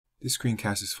This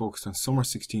screencast is focused on Summer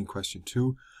 16 question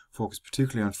 2, focused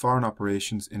particularly on foreign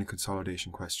operations in a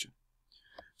consolidation question.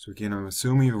 So again, I'm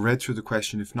assuming you've read through the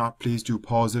question. If not, please do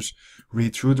pause it,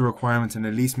 read through the requirements, and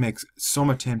at least make some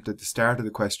attempt at the start of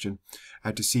the question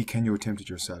to see can you attempt it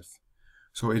yourself.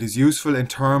 So it is useful in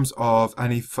terms of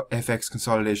any FX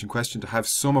consolidation question to have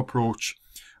some approach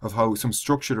of some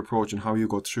structured approach and how you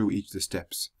go through each of the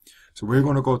steps. So we're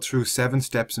going to go through 7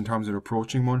 steps in terms of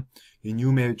approaching one, and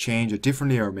you may change it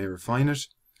differently or may refine it.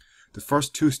 The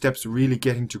first 2 steps are really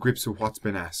getting to grips with what's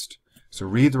been asked. So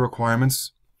read the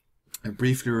requirements and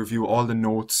briefly review all the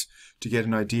notes to get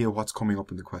an idea of what's coming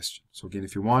up in the question. So again,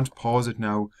 if you want, pause it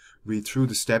now, read through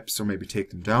the steps or maybe take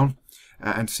them down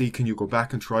and see can you go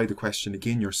back and try the question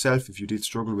again yourself if you did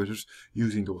struggle with it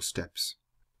using those steps.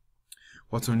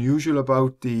 What's unusual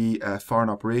about the foreign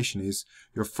operation is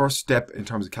your first step in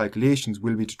terms of calculations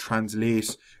will be to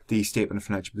translate the statement of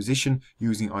financial position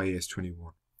using IAS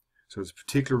 21. So there's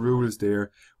particular rules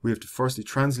there. We have to firstly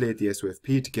translate the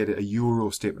SOFP to get a euro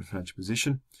statement of financial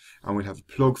position, and we'll have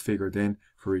a plug figure then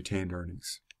for retained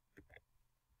earnings.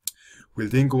 We'll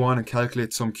then go on and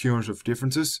calculate some cumulative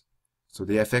differences. So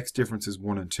the FX differences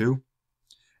 1 and 2.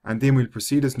 And then we'll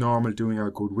proceed as normal doing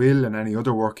our goodwill and any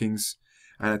other workings.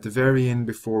 And at the very end,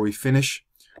 before we finish,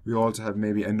 we also have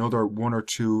maybe another 1 or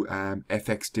 2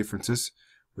 FX differences,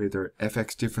 whether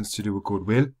FX difference to do with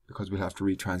goodwill, because we'll have to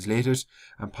retranslate it,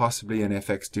 and possibly an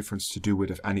FX difference to do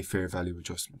with any fair value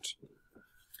adjustment.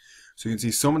 So you can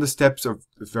see some of the steps are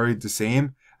very the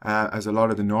same as a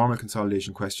lot of the normal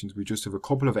consolidation questions. We just have a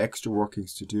couple of extra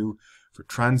workings to do for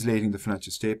translating the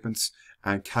financial statements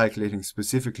and calculating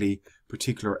specifically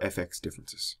particular FX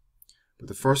differences. But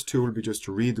the first 2 will be just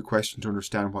to read the question to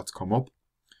understand what's come up.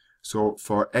 So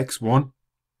for X1,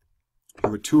 you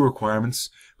have 2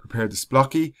 requirements: prepare the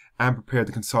SPLOCI and prepare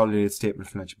the consolidated statement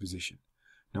of financial position.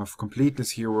 Now for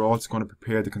completeness here, we're also going to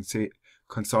prepare the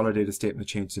consolidated statement of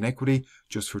changes in equity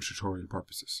just for tutorial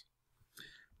purposes.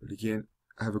 But again,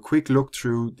 have a quick look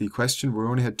through the question. We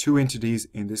only had 2 entities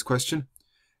in this question,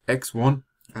 X1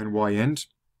 and Y end.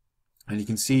 And you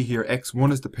can see here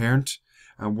X1 is the parent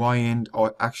and Y end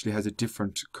actually has a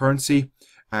different currency,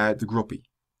 the Gruppy.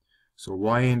 So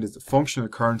Y end is the functional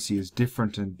currency is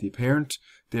different than the parent,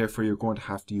 therefore you're going to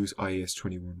have to use IAS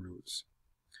 21 rules.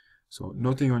 So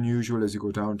nothing unusual as you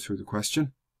go down through the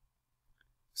question.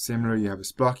 Similarly, you have a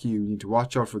SPLOCI, you need to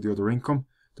watch out for the other income.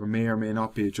 There may or may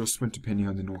not be adjustment depending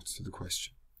on the notes to the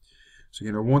question. So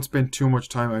again, I won't spend too much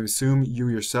time. I assume you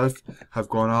yourself have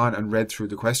gone on and read through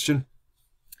the question.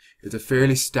 It's a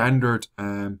fairly standard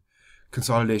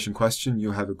consolidation question.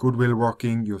 You have a goodwill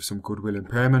working, you have some goodwill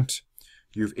impairment,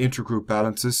 you have intergroup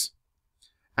balances,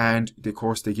 and of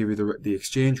course they give you the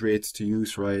exchange rates to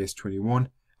use for IAS 21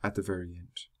 at the very end.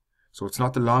 So it's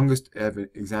not the longest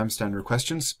exam standard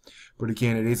questions, but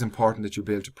again it is important that you'll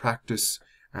be able to practice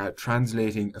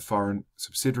translating a foreign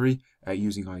subsidiary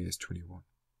using IAS 21.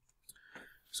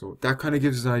 So that kind of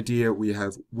gives us an idea. We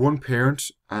have 1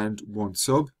 parent and 1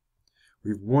 sub.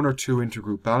 We have 1 or 2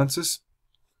 intergroup balances,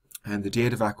 and the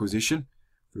date of acquisition,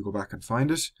 if we go back and find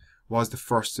it, was the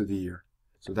 1st of the year.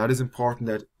 So that is important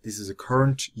that this is a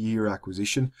current year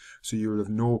acquisition, so you will have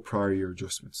no prior year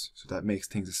adjustments. So that makes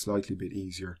things a slightly bit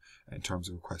easier in terms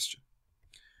of a question.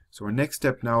 So our next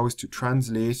step now is to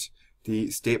translate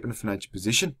the statement of financial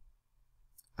position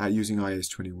using IAS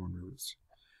 21 rules.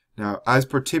 Now, as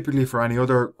per typically for any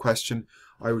other question,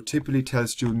 I would typically tell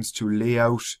students to lay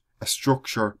out a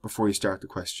structure before you start the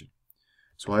question.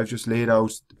 So I've just laid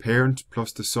out the parent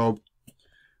plus the sub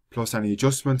plus any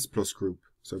adjustments plus group.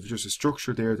 So if just a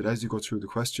structure there that as you go through the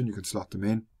question you can slot them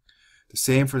in. The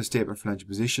same for the statement of financial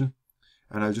position,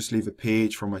 and I'll just leave a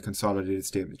page for my consolidated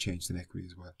statement of changes in equity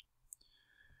as well.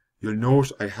 You'll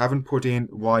note I haven't put in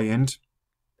Y end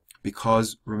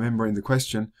because remember in the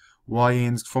question Y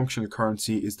end's functional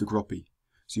currency is the Gruppy.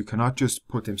 So you cannot just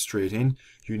put them straight in,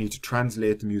 you need to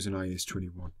translate them using IAS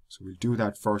 21. So we'll do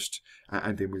that first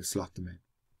and then we'll slot them in.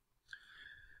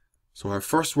 So our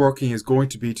first working is going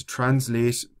to be to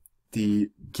translate the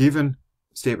given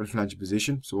statement of financial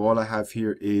position. So all I have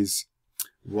here is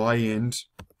Y end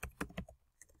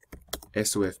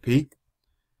SOFP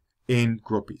in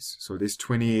Gruppies. So this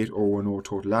 28010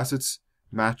 total assets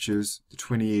matches the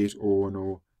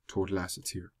 28010 total assets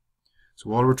here.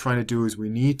 So all we're trying to do is we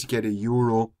need to get a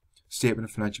euro statement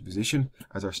of financial position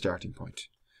as our starting point.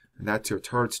 And that's your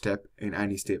 3rd step in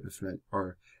any statement of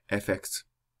or FX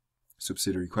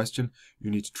subsidiary question.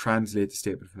 You need to translate the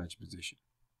statement of financial position.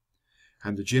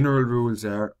 And the general rules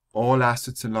are all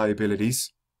assets and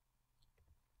liabilities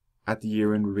at the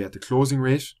year end will be at the closing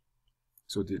rate,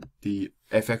 so the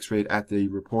FX rate at the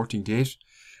reporting date,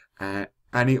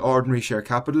 Any ordinary share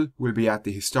capital will be at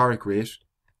the historic rate,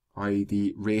 i.e.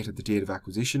 the rate at the date of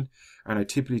acquisition, and I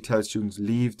typically tell students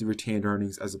leave the retained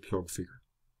earnings as a plug figure.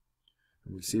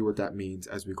 And we'll see what that means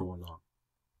as we go along.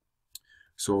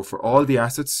 So for all the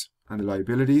assets and the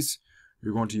liabilities,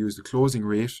 you're going to use the closing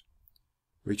rate,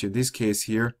 which in this case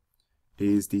here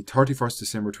is the 31st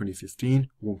December 2015,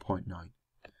 1.9.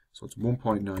 So it's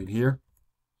 1.9 here.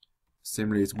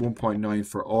 Similarly, it's 1.9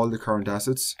 for all the current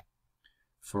assets,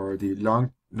 for the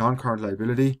non-current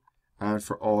liability, and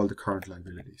for all the current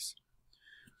liabilities.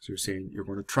 So you're saying you're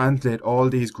going to translate all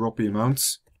these grumpy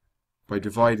amounts by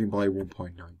dividing by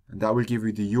 1.9. And that will give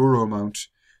you the euro amount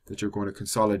that you're going to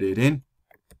consolidate in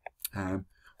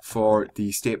for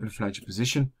the statement of financial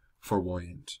position for Y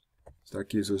end. So that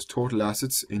gives us total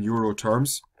assets in euro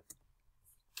terms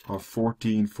of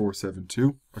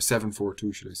 14,472, or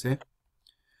 742 should I say.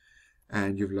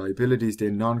 And you have liabilities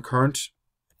then non-current,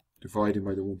 dividing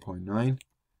by the 1.9.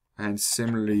 And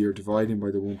similarly, you're dividing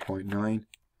by the 1.9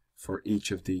 for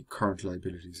each of the current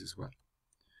liabilities as well.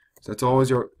 So that's always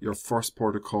your first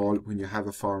protocol when you have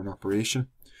a foreign operation,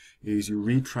 is you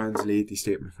retranslate the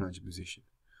statement of financial position.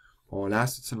 All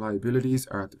assets and liabilities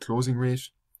are at the closing rate.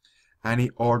 Any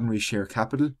ordinary share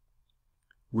capital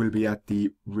will be at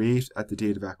the rate at the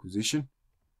date of acquisition.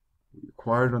 We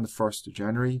acquired on the 1st of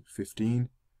January 15,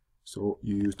 so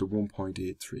you use the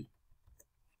 1.83.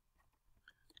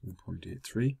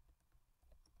 1.83.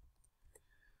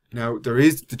 Now,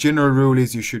 the general rule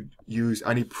is you should use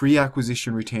any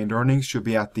pre-acquisition retained earnings should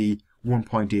be at the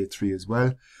 1.83 as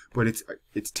well, but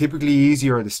it's typically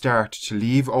easier at the start to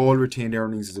leave all retained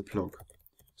earnings as a plug.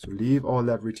 So leave all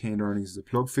that retained earnings as a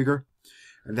plug figure,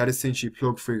 and that essentially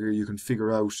plug figure you can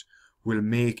figure out will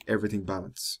make everything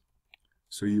balance.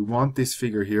 So you want this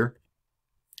figure here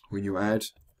when you add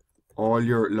all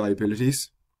your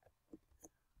liabilities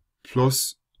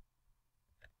plus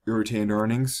your retained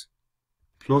earnings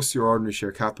plus your ordinary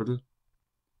share capital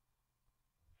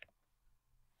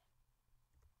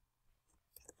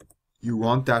you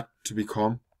want that to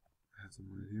become,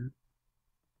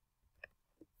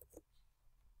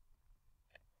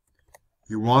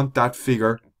 you want that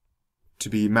figure to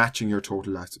be matching your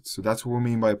total assets. So that's what we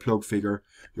mean by a plug figure.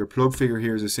 Your plug figure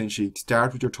here is essentially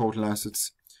start with your total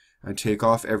assets and take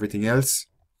off everything else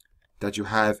that you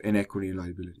have in equity and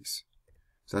liabilities.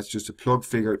 So that's just a plug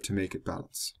figure to make it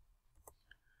balance.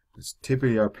 It's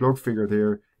typically our plug figure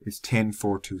there is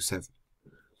 10,427.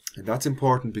 And that's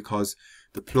important because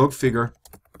the plug figure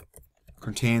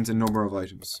contains a number of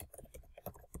items.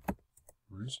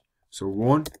 Right. So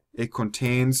one, it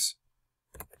contains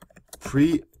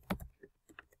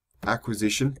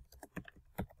pre-acquisition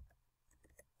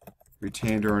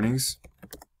retained earnings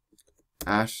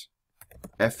at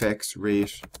FX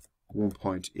rate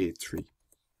 1.83.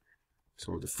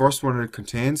 So the first one it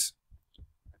contains,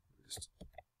 just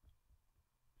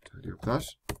tidy up that.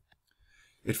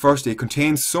 It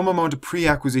contains some amount of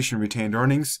pre-acquisition retained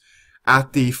earnings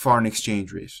at the foreign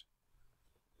exchange rate.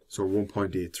 So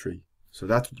 1.83. So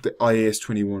that's the IAS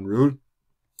 21 rule,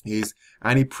 is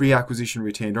any pre-acquisition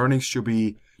retained earnings should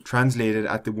be translated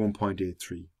at the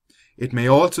 1.83. It may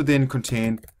also then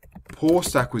contain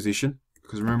post-acquisition,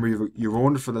 because remember you've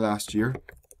owned it for the last year,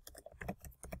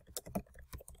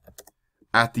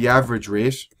 at the average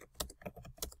rate,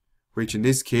 which in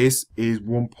this case is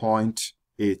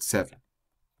 1.87.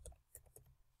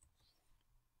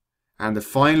 And the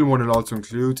final one it also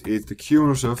includes is the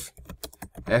cumulative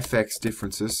FX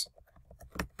differences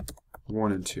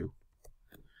 1 and 2.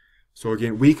 So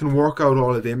again, we can work out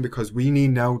all of them because we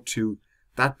need now to,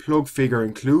 that plug figure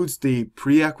includes the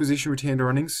pre-acquisition retained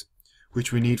earnings,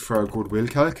 which we need for our goodwill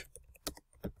calc.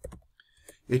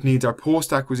 It needs our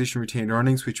post-acquisition retained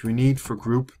earnings, which we need for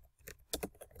group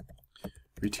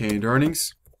retained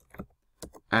earnings,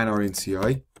 and our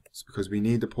NCI. It's because we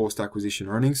need the post-acquisition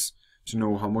earnings to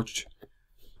know how much,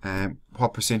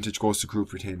 what percentage goes to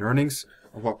group retained earnings,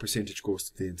 or what percentage goes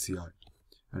to the NCI.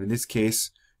 And in this case,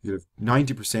 you'll have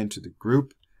 90% to the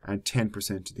group and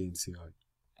 10% to the NCI.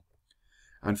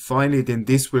 And finally, then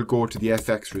this will go to the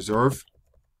FX reserve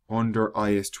under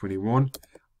IAS 21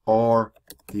 or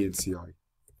the NCI.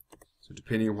 So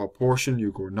depending on what portion,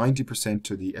 you go 90%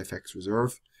 to the FX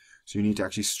reserve. So you need to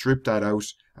actually strip that out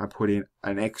and put in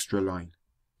an extra line.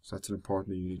 So that's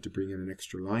important, you need to bring in an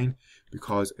extra line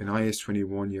because in IAS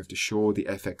 21 you have to show the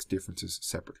FX differences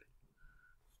separately.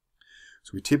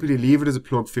 So we typically leave it as a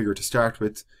plug figure to start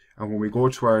with, and when we go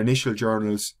to our initial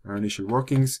journals, our initial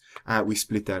workings, we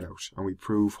split that out and we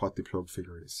prove what the plug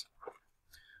figure is.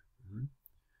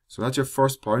 So that's your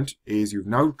first point, is you've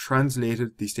now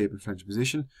translated the statement of financial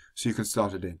position so you can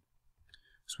slot it in.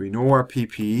 So we know our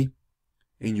PPE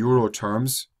in euro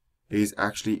terms is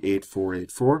actually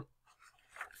 8484.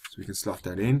 So we can slot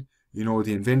that in. You know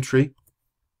the inventory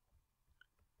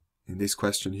in this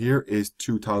question here is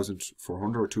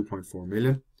 2,400 or 2.4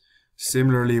 million.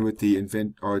 Similarly with the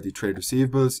trade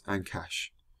receivables and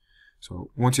cash.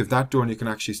 So once you have that done, you can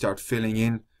actually start filling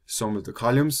in some of the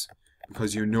columns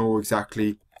because you know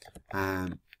exactly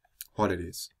what it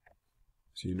is.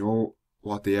 So you know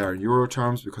what they are in euro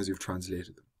terms because you've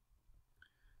translated them.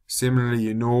 Similarly,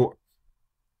 you know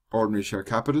ordinary share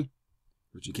capital,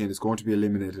 which again is going to be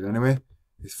eliminated anyway,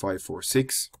 is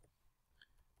 546.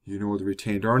 You know the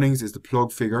retained earnings is the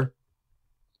plug figure,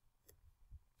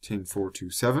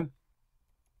 10427.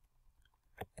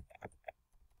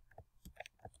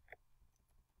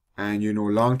 And you know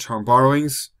long-term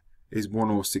borrowings is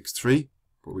 1063,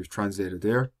 but we've translated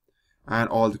there. And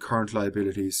all the current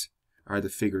liabilities are the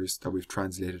figures that we've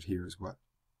translated here as well.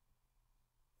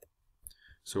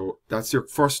 So that's your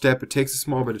first step. It takes a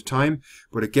small bit of time,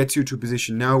 but it gets you to a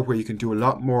position now where you can do a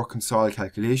lot more consolidated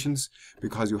calculations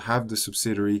because you have the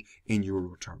subsidiary in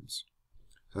euro terms.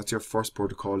 So that's your first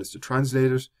protocol, is to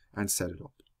translate it and set it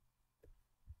up.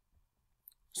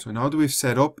 So now that we've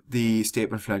set up the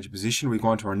statement of financial position, we go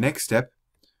on to our next step.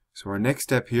 So our next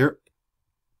step here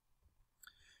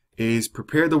is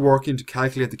prepare the working to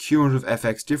calculate the cumulative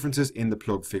FX differences in the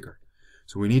plug figure.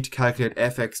 So we need to calculate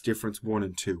FX difference 1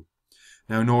 and 2.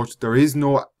 Now note, there is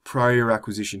no prior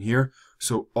acquisition here,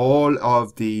 so all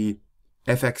of the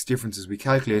FX differences we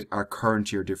calculate are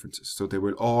current year differences. So they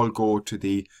will all go to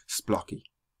the SPLOChy.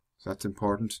 So that's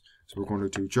important. So we're going to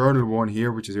do journal 1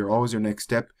 here, which is always your next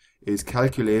step, is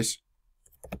calculate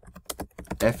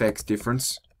FX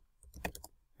difference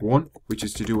 1, which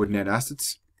is to do with net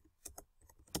assets,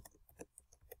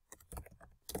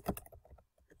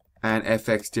 and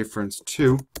FX difference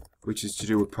 2, which is to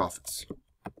do with profits.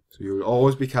 So you will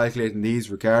always be calculating these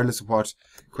regardless of what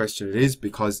question it is,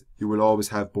 because you will always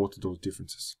have both of those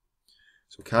differences.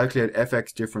 So calculate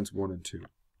FX difference 1 and 2.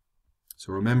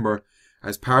 So remember,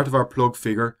 as part of our plug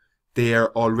figure, they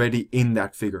are already in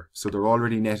that figure. So they're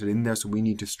already netted in there, so we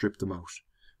need to strip them out.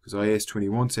 Because IAS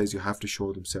 21 says you have to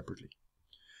show them separately.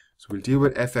 So we'll deal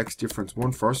with FX difference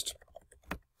 1 first.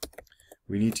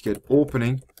 We need to get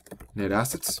opening net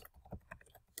assets.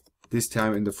 This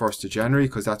time in the 1st of January,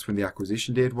 because that's when the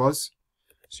acquisition date was.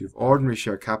 So you have ordinary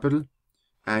share capital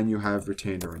and you have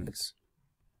retained earnings.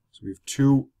 So we have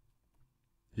 2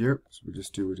 here. So we'll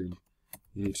just do it in,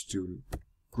 you need to do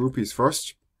groupies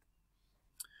first.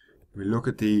 We look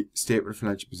at the statement of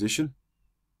financial position.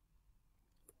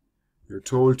 You're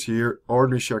told here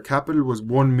ordinary share capital was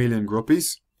 1 million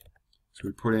groupies. So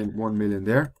we put in 1 million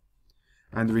there.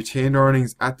 And the retained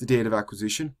earnings at the date of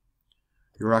acquisition,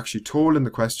 you're actually told in the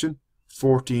question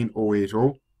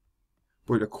 14,080.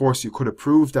 But of course you could have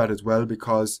proved that as well,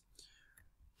 because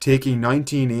taking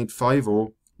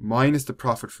 19,850 minus the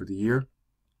profit for the year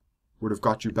would have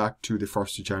got you back to the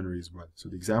 1st of January as well. So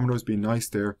the examiner was being nice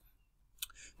there.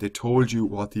 They told you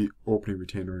what the opening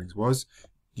retained earnings was.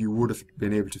 You would have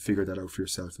been able to figure that out for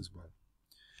yourself as well.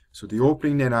 So the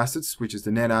opening net assets, which is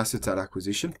the net assets at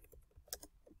acquisition,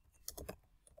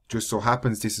 just so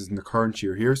happens this is in the current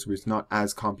year here, so it's not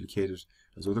as complicated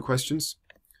as other questions,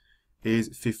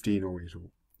 is 15,080.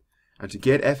 And to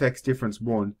get FX difference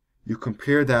 1, you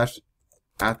compare that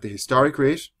at the historic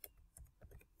rate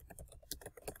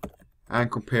and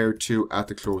compare it to at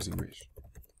the closing rate.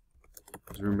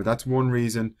 Remember, that's one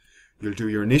reason you'll do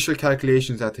your initial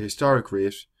calculations at the historic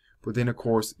rate, but then of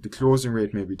course the closing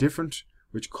rate may be different,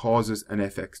 which causes an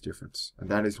FX difference. And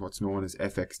that is what's known as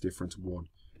FX difference 1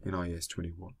 in IAS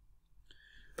 21.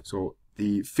 So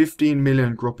the 15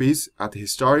 million groupies at the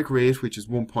historic rate, which is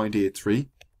 1.83.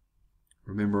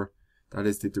 Remember, that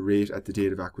is the rate at the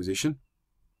date of acquisition.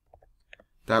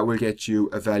 That will get you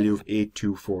a value of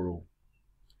 8240.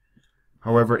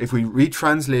 However, if we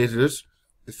retranslated it,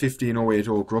 the 15,080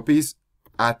 groupies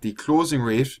at the closing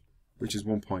rate, which is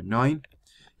 1.9,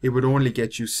 it would only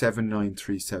get you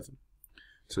 7937.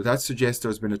 So that suggests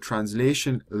there's been a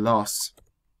translation loss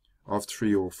of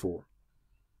 304.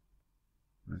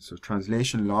 Right, so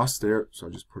translation loss there, so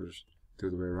I'll just put it the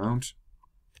other way around.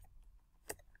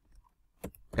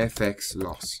 FX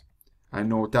loss. And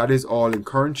note that is all in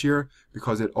current year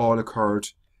because it all occurred,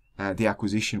 the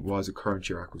acquisition was a current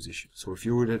year acquisition. So if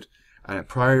you did a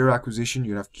prior year acquisition,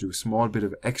 you'd have to do a small bit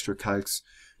of extra calcs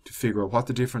to figure out what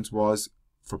the difference was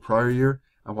for prior year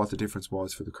and what the difference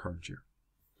was for the current year.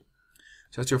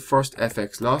 So that's your first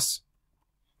FX loss,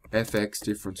 FX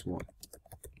difference 1.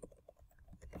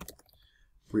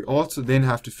 We also then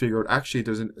have to figure out, actually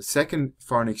there's a second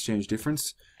foreign exchange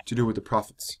difference to do with the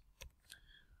profits.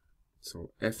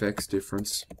 So FX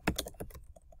difference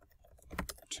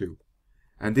 2.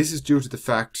 And this is due to the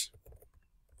fact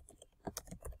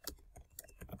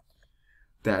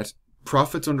that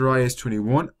profits under IAS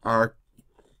 21 are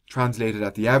translated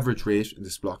at the average rate in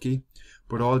this blocky,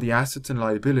 but all the assets and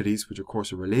liabilities, which of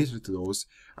course are related to those,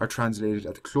 are translated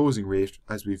at the closing rate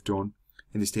as we've done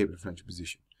in the statement of financial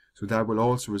position. So that will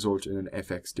also result in an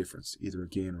FX difference, either a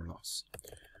gain or loss.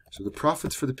 So the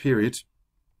profits for the period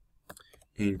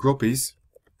in groupies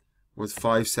was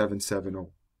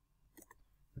 5770.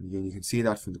 And again, you can see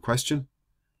that from the question.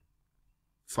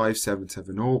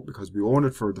 5770, because we own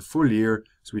it for the full year,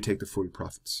 so we take the full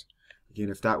profits. Again,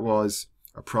 if that was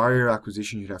a prior year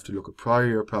acquisition, you'd have to look at prior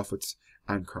year profits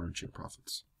and current year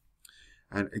profits.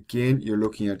 And again, you're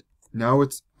looking at, now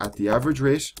it's at the average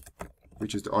rate,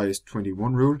 which is the IAS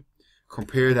 21 rule.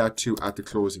 Compare that to at the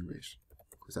closing rate,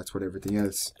 because that's what everything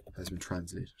else has been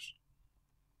translated.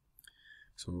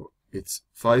 So it's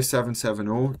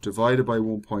 5770 divided by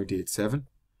 1.87,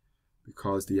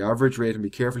 because the average rate, and be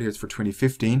careful here, it's for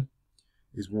 2015,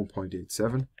 is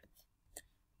 1.87,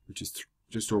 which is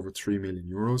just over 3 million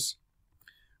euros.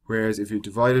 Whereas if you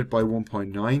divide it by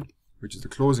 1.9, which is the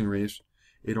closing rate,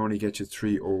 it only gets you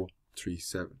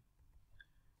 3037.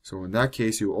 So in that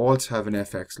case, you also have an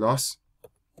FX loss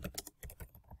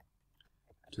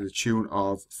to the tune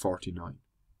of 49.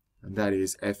 And that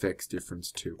is FX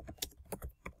difference 2.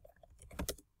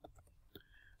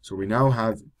 So we now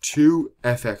have 2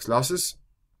 FX losses.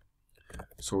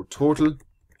 So total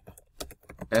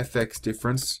FX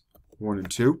difference 1 and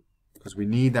 2, because we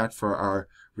need that for our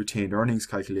retained earnings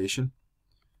calculation,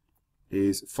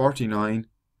 is 49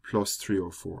 plus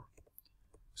 304.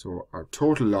 So our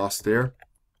total loss there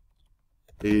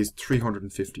is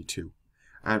 352.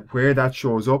 And where that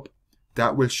shows up,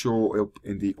 that will show up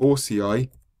in the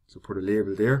OCI, so put a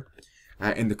label there,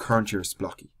 in the current year's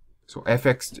blocky. So any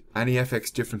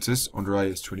FX differences under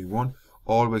IAS 21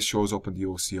 always shows up in the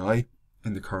OCI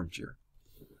in the current year.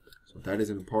 So that is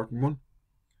an important one.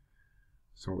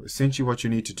 So essentially what you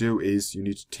need to do is you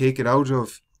need to take it out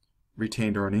of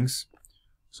retained earnings.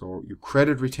 So you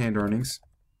credit retained earnings.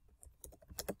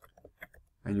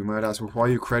 And you might ask, well, why are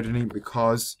you crediting?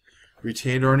 Because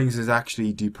retained earnings is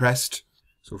actually depressed.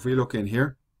 So if we look in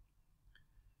here,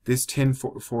 this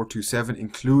 10,427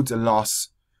 includes a loss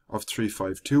of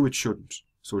 352. It shouldn't.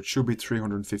 So it should be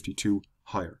 352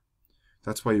 higher.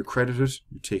 That's why you credit it.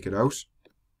 You take it out.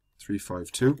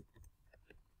 352.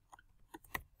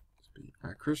 Let's be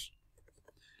accurate.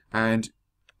 And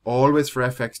always for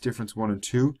FX difference 1 and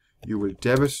 2, you will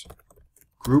debit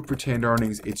group retained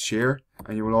earnings its share,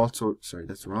 and you will also, sorry,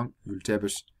 that's wrong, you'll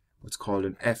debit what's called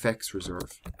an FX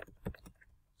reserve.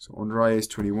 So under IAS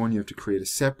 21, you have to create a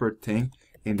separate thing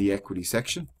in the equity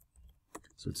section.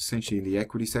 So it's essentially in the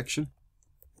equity section.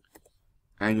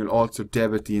 And you'll also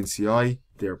debit the NCI,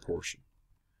 their portion.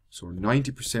 So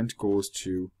 90% goes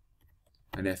to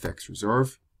an FX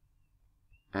reserve,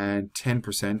 and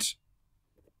 10%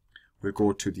 will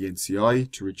go to the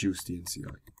NCI to reduce the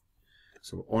NCI.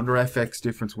 So under FX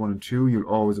difference 1 and 2, you'll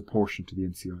always apportion to the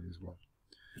NCI as well.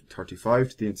 35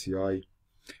 to the NCI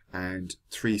and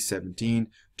 317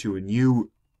 to a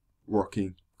new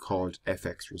working called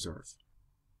FX reserve.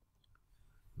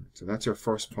 So that's your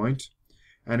first point.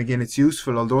 And again, it's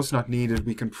useful, although it's not needed,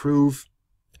 we can prove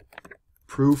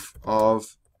proof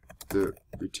of the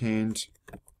retained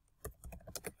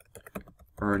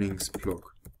earnings plug.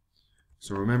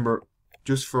 So remember,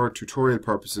 just for tutorial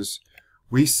purposes,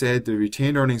 we said the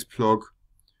retained earnings plug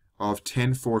of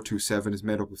 10,427 is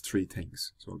made up of 3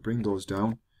 things. So I'll bring those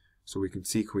down so we can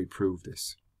see, can we prove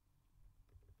this.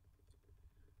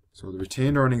 So the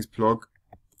retained earnings plug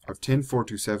of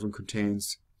 10,427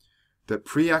 contains the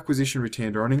pre-acquisition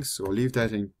retained earnings, so I'll leave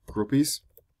that in groupies.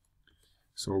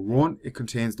 So 1, it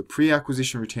contains the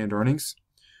pre-acquisition retained earnings,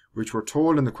 which we're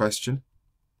told in the question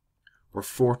were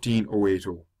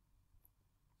 14,080.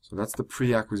 So that's the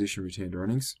pre-acquisition retained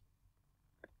earnings.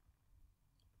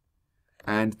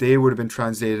 And they would have been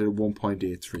translated at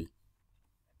 1.83.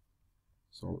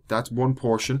 So that's one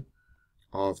portion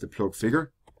of the plug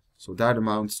figure. So that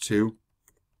amounts to,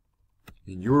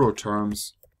 in euro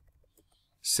terms,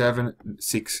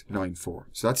 7694.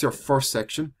 So that's your first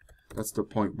section. That's the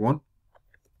point 1,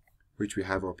 which we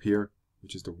have up here,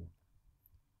 which is the 1.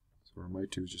 So what I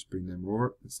might do is just bring them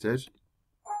over instead.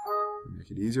 Make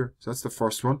it easier. So that's the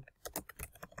first one,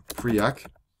 pre-ac.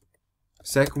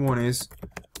 Second one is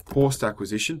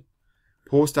post-acquisition.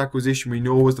 Post-acquisition we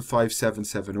know is the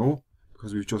 5770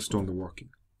 because we've just done the working.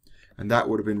 And that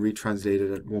would have been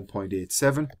retranslated at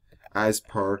 1.87 as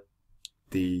per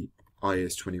the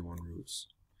IAS 21 rules.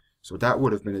 So that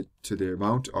would have been to the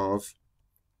amount of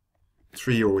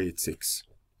 3086.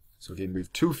 So again, we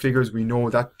have two figures. We know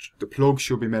that the plug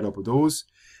should be made up of those.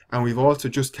 And we've also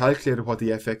just calculated what the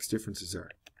FX differences are.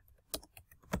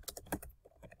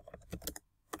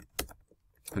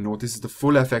 And note this is the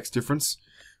full FX difference,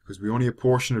 because we only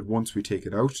apportion it once we take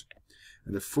it out.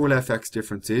 And the full FX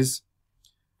difference is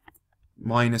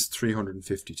minus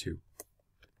 352.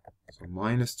 So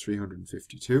minus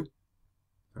 352.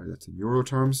 Sorry, that's in euro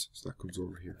terms, so that comes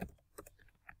over here.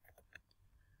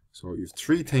 So you have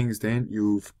three things then.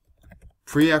 You've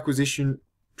pre-acquisition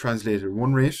translated at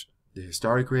one rate, the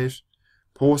historic rate,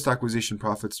 post-acquisition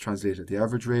profits translated at the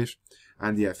average rate,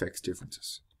 and the FX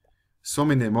differences.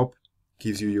 Summing them up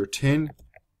gives you your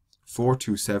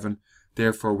 10,427.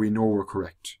 Therefore, we know we're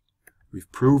correct.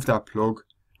 We've proved that plug,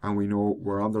 and we know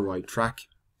we're on the right track,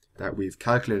 that we've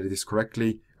calculated this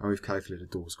correctly, and we've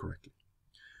calculated those correctly.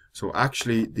 So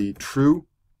actually, the true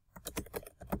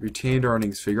retained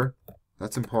earnings figure,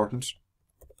 that's important,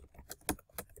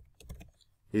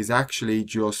 is actually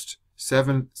just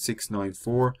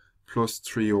 7694 plus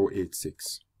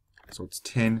 3086. So it's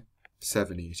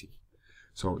 10,780.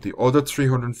 So the other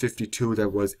 352 that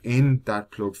was in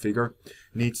that plug figure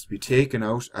needs to be taken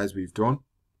out as we've done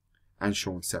and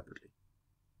shown separately.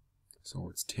 So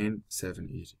it's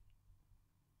 10,780.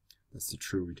 That's the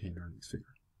true retained earnings figure.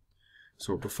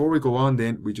 So before we go on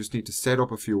then, we just need to set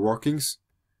up a few workings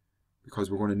because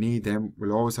we're going to need them.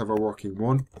 We'll always have our working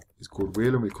one is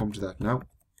goodwill, and we'll come to that now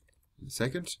in a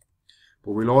second.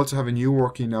 But we'll also have a new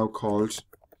working now called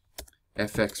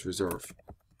FX reserve.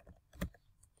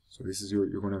 So this is you're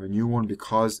going to have a new one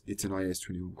because it's an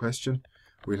IAS21 question.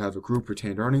 We'll have a group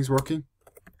retained earnings working.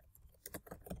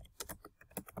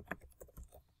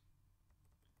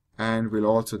 And we'll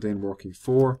also then working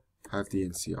 4 have the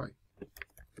NCI.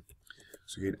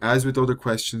 So again, as with other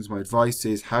questions, my advice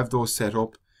is have those set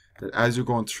up that as you're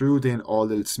going through then all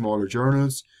the smaller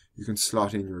journals, you can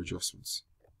slot in your adjustments.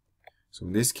 So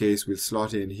in this case, we'll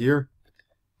slot in here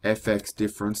FX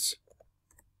difference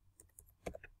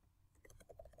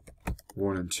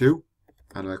 1 and 2,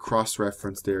 and I'll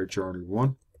cross-reference there journal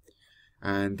 1,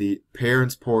 and the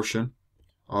parents portion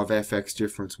of FX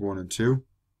difference 1 and 2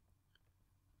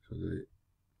 so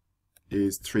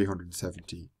is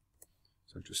 317.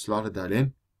 So I've just slotted that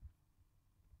in.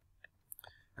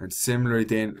 And similarly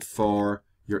then for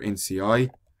your NCI,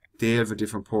 they have a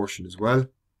different portion as well.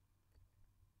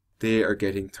 They are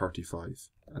getting 35,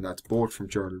 and that's both from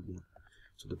journal 1.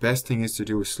 So the best thing is to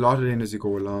do is slot it in as you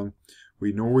go along.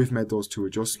 We know we've made those two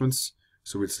adjustments,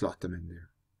 so we'll slot them in there.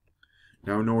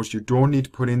 Now notice you don't need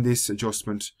to put in this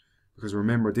adjustment, because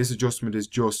remember this adjustment is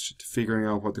just figuring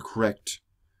out what the correct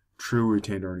true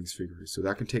retained earnings figure is. So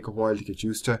that can take a while to get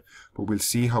used to, but we'll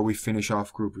see how we finish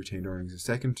off group retained earnings in a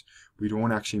second. We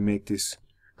don't actually make this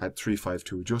at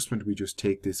 352 adjustment, we just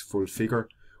take this full figure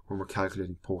when we're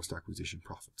calculating post-acquisition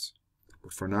profits.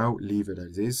 But for now, leave it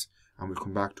as is, and we'll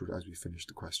come back to it as we finish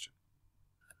the question.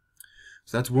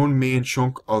 So that's one main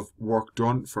chunk of work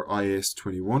done for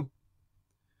IAS21.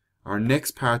 Our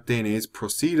next part then is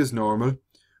proceed as normal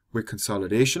with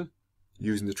consolidation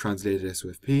using the translated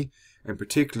SOFP, in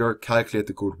particular calculate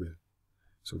the goodwill.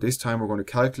 So this time we're going to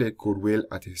calculate goodwill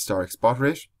at the historic spot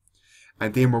rate,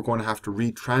 and then we're going to have to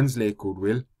retranslate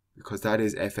goodwill because that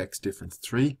is FX difference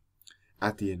 3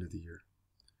 at the end of the year.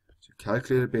 So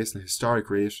calculate it based on the historic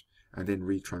rate and then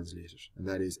retranslate it, and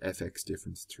that is FX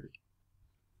difference 3.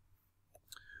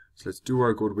 So let's do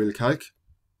our goodwill calc.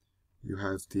 You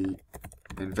have the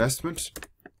investment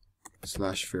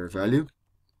slash fair value.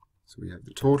 So we have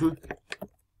the total,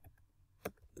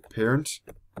 the parent,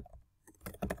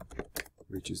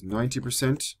 which is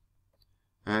 90%,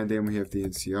 and then we have the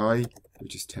NCI,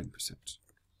 which is 10%.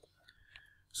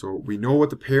 So we know what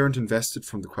the parent invested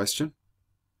from the question.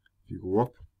 If you go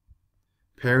up,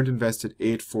 parent invested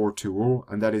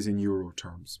 8420, and that is in euro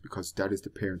terms because that is the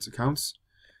parent's accounts.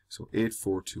 So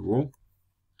 8420.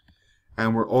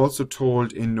 And we're also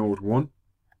told in note 1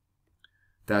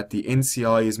 that the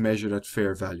NCI is measured at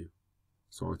fair value.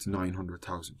 So it's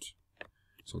 900,000.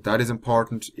 So that is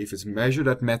important. If it's measured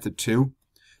at method 2,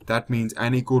 that means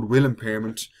any goodwill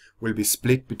impairment will be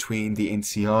split between the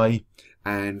NCI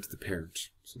and the parent.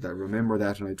 So that remember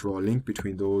that, and I draw a link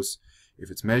between those.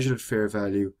 If it's measured at fair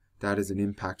value, that is an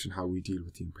impact on how we deal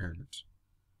with the impairment.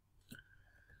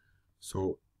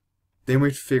 So then we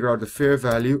have to figure out the fair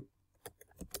value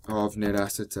of net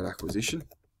assets at acquisition.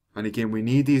 And again, we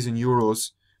need these in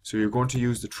euros, so you're going to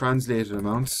use the translated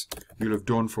amounts you'll have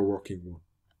done for working 1.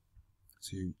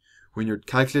 So when you're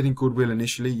calculating goodwill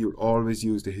initially, you'll always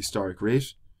use the historic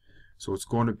rate. So it's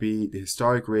going to be, the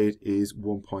historic rate is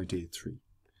 1.83.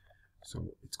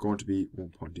 So it's going to be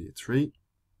 1.83,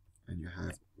 and you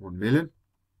have 1 million.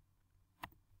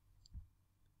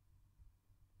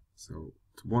 So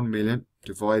it's 1 million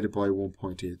divided by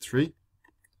 1.83,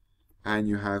 and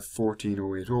you have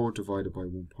 14,080 divided by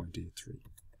 1.83.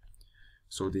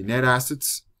 So the net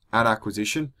assets at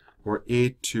acquisition were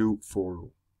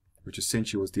 8240, which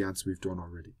essentially was the answer we've done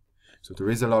already. So there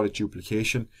is a lot of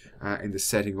duplication in the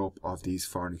setting up of these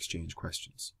foreign exchange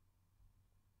questions.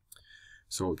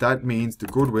 So that means the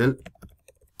goodwill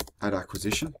at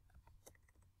acquisition,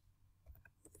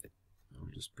 I'll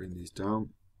just bring these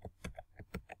down.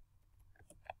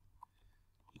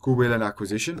 Goodwill at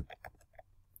acquisition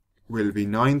will be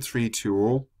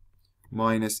 9320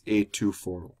 minus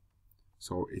 8240.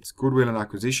 So its goodwill and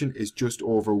acquisition is just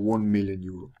over 1 million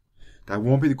euro. That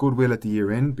won't be the goodwill at the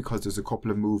year end because there's a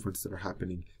couple of movements that are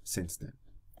happening since then.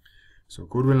 So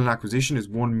goodwill and acquisition is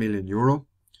 1 million euro.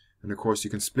 And of course you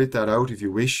can split that out if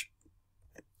you wish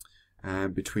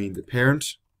between the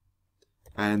parent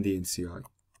and the NCI.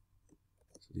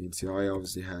 So the NCI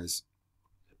obviously has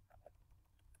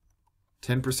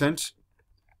 10%.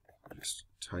 Just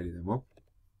tidy them up.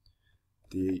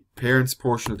 The parent's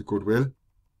portion of the goodwill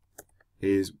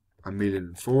is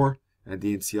 1,000,004, and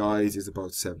the NCI's is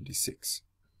about 76.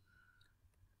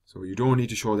 So you don't need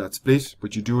to show that split,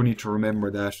 but you do need to remember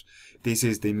that this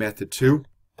is the method 2,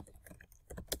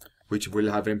 which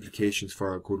will have implications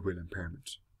for our goodwill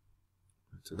impairment.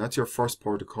 So that's your first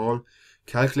protocol.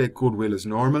 Calculate goodwill as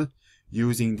normal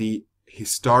using the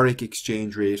historic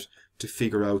exchange rate to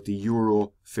figure out the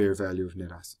euro fair value of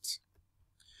net assets.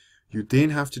 You then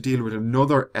have to deal with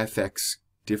another FX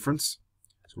difference.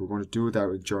 So we're going to do that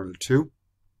with journal 2,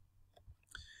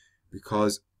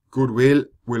 because goodwill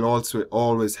will also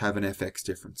always have an FX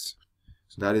difference.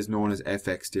 So that is known as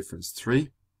FX difference 3.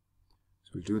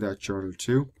 So we'll do that journal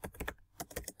 2,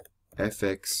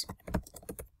 FX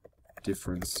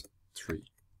difference 3.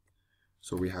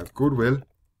 So we have goodwill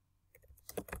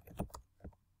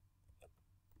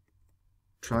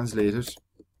translated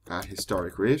at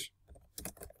historic rate,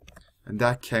 and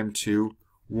that came to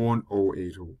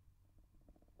 1080.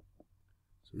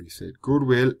 So we said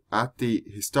goodwill at the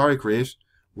historic rate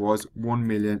was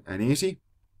 1,080,000.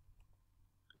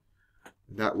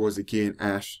 That was again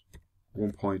at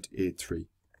 1.83.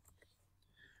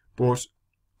 But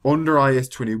under IAS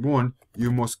 21,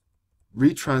 you must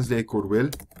retranslate goodwill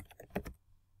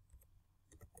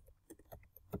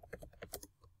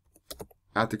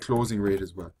at the closing rate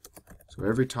as well. So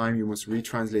every time you must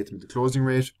retranslate them to the closing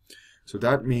rate. So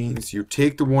that means you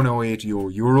take the 1080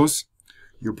 euros,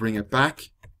 you bring it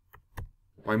back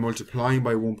by multiplying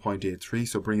by 1.83,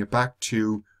 so bring it back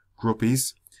to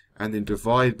groupies, and then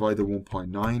divide by the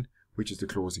 1.9, which is the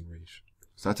closing rate.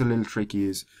 So that's a little tricky,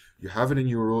 is you have it in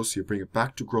euros, so you bring it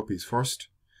back to groupies first,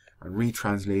 and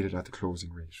retranslate it at the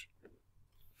closing rate.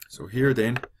 So here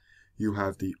then, you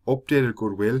have the updated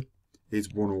goodwill is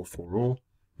 1040,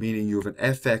 meaning you have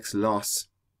an FX loss.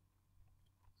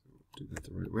 Do that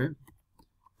the right way.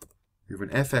 You have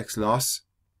an FX loss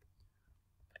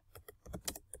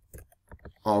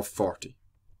of 40.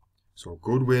 So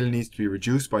goodwill needs to be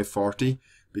reduced by 40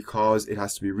 because it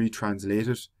has to be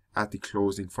retranslated at the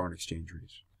closing foreign exchange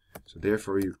rate. So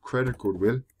therefore you credit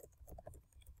goodwill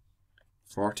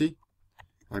 40,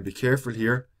 and be careful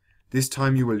here, this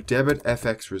time you will debit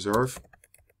FX reserve,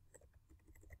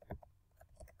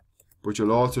 but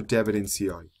you'll also debit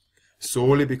NCI,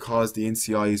 solely because the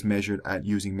NCI is measured at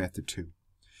using method 2.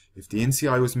 If the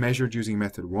NCI was measured using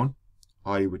method 1,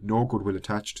 i.e. with no goodwill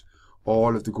attached,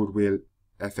 all of the goodwill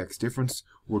FX difference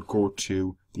would go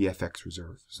to the FX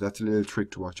reserve. So that's a little trick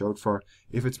to watch out for.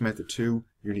 If it's method 2,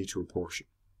 you need to apportion.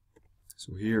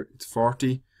 So here it's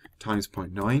 40 times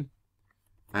 0.9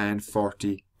 and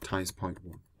 40 times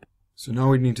 0.1. So now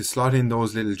we need to slot in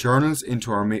those little journals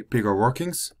into our bigger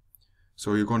workings.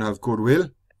 So you're going to have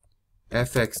goodwill,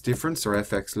 FX difference or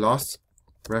FX loss,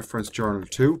 reference journal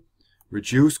 2,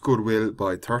 reduce goodwill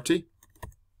by 30.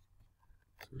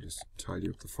 So we'll just tidy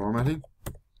up the formatting.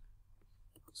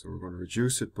 So we're going to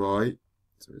reduce it by,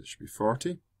 so it should be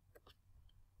 40.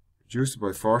 Reduce it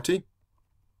by 40.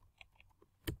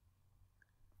 Put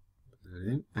that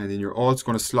in. And then you're also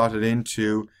going to slot it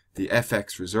into the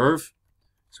FX reserve.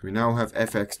 So we now have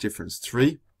FX difference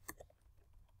 3.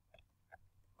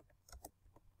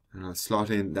 And I'll slot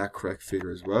in that correct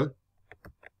figure as well.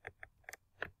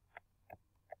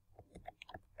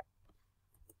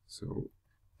 So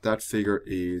that figure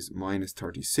is minus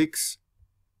 36.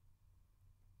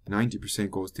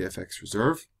 90% goes to FX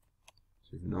reserve.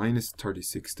 So you have minus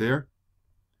 36 there.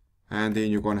 And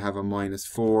then you're going to have a minus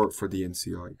 4 for the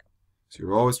NCI. So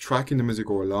you're always tracking them as you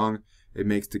go along. It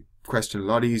makes the question a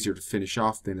lot easier to finish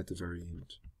off then at the very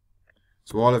end.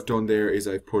 So all I've done there is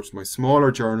I've put my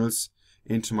smaller journals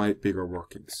into my bigger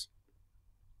workings.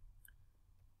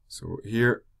 So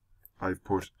here I've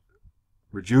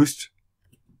reduced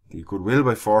the goodwill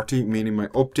by 40, meaning my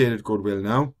updated goodwill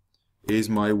now is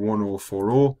my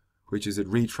 1040, which is it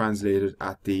retranslated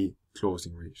at the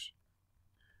closing rate.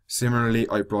 Similarly,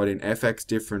 I brought in FX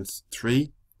difference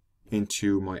 3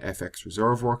 into my FX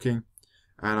reserve working,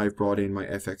 and I've brought in my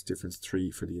FX difference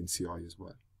 3 for the NCI as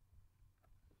well.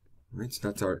 Right, so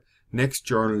that's our next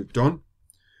journal done.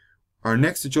 Our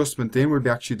next adjustment then will be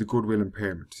actually the goodwill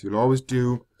impairment. So you'll always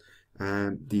do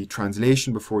the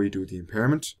translation before you do the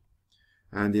impairment.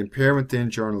 And the impairment then,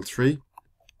 journal 3,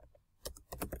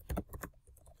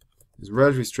 is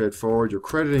relatively straightforward. You're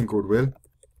crediting goodwill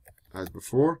as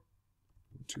before,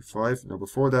 125. Now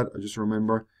before that, I just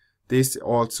remember this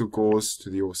also goes to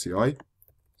the OCI,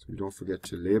 so we don't forget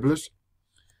to label it.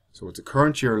 So it's a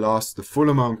current year loss, the full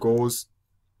amount goes,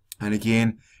 and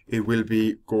again, it will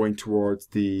be going towards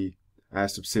the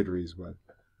subsidiary as well.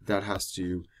 That has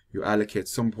to, you allocate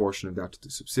some portion of that to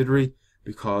the subsidiary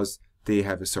because they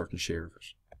have a certain share of it.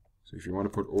 So if you want to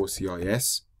put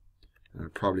OCIS, and I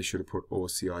probably should have put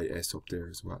OCIS up there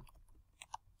as well.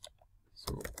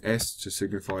 So S to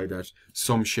signify that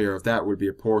some share of that will be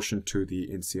apportioned to the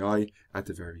NCI at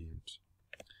the very end.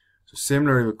 So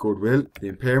similarly with goodwill, the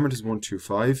impairment is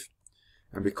 125,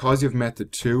 and because you've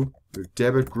method 2, with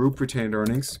debit group retained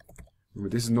earnings, remember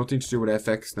this is nothing to do with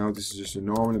FX now, this is just a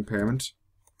normal impairment.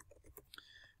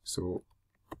 So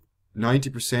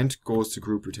 90% goes to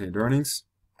group retained earnings,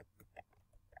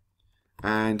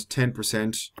 and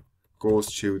 10%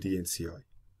 goes to the NCI.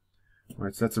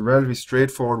 Right, so that's a relatively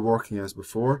straightforward working as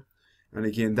before. And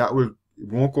again, it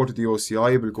won't go to the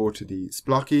OCI, it will go to the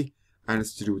SPLOCI, and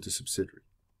it's to do with the subsidiary,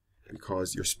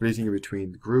 because you're splitting it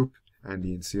between the group and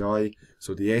the NCI.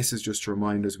 So the S is just to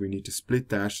remind us we need to split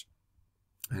that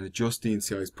and adjust the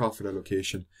NCI's profit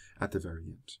allocation at the very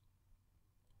end.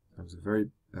 That was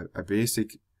a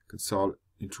basic consolidated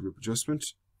intergroup adjustment,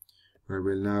 where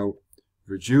we'll now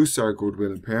reduce our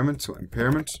goodwill impairment. So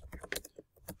impairment,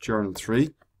 journal 3,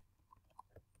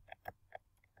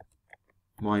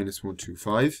 minus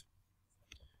 125,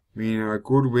 meaning our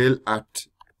goodwill at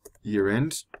year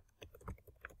end,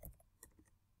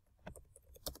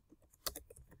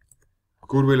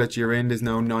 is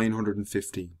now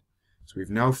 915. So we've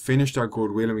now finished our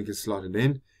goodwill and we can slot it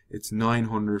in. It's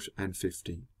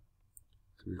 915.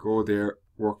 So we go there,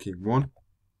 working 1,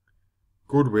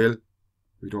 goodwill,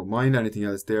 we don't mind anything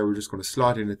else there, we're just going to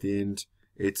slot in at the end,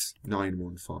 it's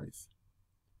 915.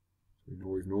 We know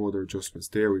we've no other adjustments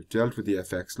there. We've dealt with the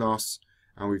FX loss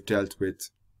and we've dealt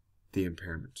with the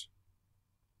impairment.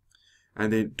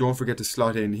 And then don't forget to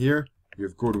slot in here, you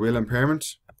have goodwill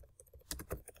impairment.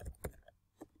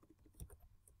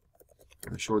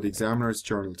 I'll show the examiner it's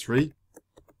journal 3.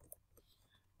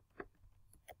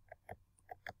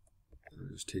 I'll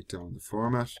just take down the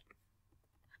format.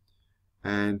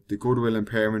 And the goodwill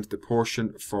impairment, the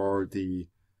portion for the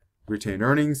retained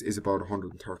earnings is about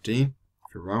 113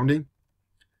 if you're rounding.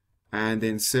 And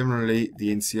then similarly,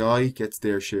 the NCI gets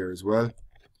their share as well.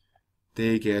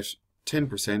 They get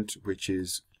 10%, which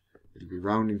is, it'll be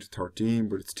rounding to 13,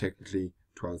 but it's technically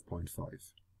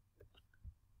 12.5.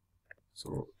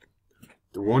 So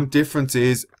the one difference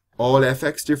is all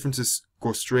FX differences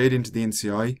go straight into the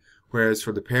NCI, whereas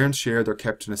for the parent's share, they're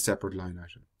kept in a separate line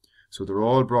item. So they're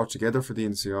all brought together for the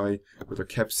NCI, but they're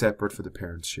kept separate for the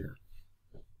parent's share.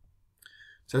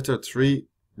 So that's our 3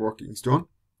 workings done,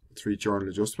 3 journal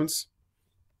adjustments.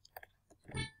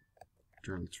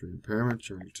 Journal 3 impairment,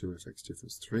 journal 2 FX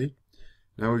difference 3.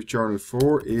 Now we've journal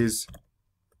 4 is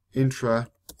intra-group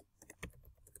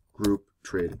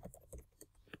trading.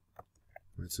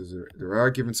 Right, so there are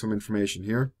given some information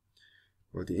here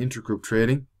about the intergroup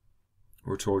trading.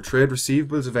 We're told trade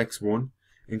receivables of X1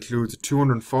 includes a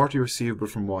 240 receivable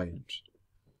from YN.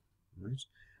 Right?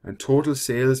 And total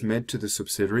sales made to the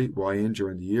subsidiary YN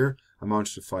during the year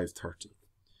amounts to 530.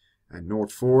 And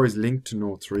note 4 is linked to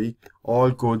note 3. All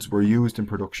goods were used in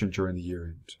production during the year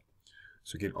end.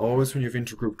 So again, always when you have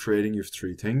intergroup trading, you have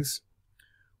 3 things.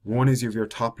 One is you have your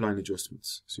top line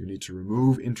adjustments. So you need to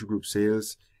remove intergroup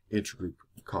sales, intergroup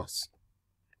costs.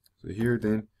 So here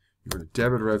then, you're going to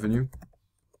debit revenue,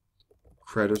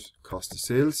 credit cost of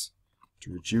sales,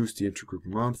 to reduce the intergroup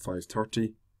amount,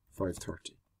 530,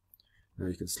 530. Now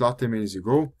you can slot them in as you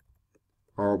go,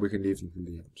 or we can leave them till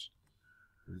the end.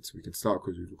 Right, so we can slot,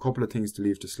 because we have a couple of things to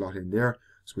leave to slot in there,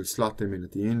 so we'll slot them in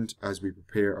at the end as we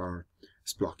prepare our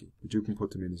SPLOCI. But you can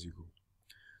put them in as you go.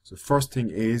 So first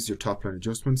thing is your top line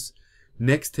adjustments.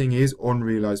 Next thing is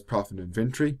unrealized profit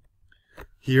inventory.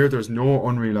 Here there's no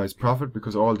unrealized profit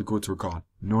because all the goods are gone.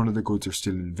 None of the goods are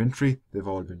still in inventory, they've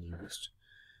all been used.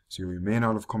 So you may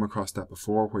not have come across that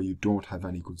before where you don't have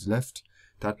any goods left.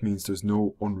 That means there's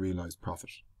no unrealized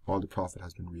profit. All the profit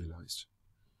has been realized.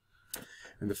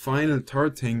 And the final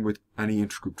third thing with any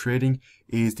intergroup trading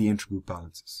is the intergroup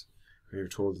balances. You're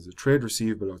told there's a trade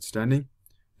receivable outstanding,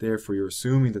 therefore you're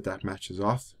assuming that that matches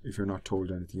off if you're not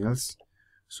told anything else.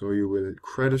 So you will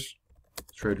credit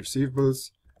trade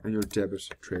receivables and you'll debit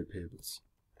trade payables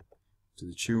to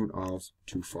the tune of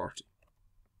 240.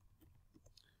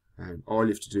 And all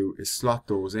you have to do is slot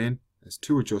those in as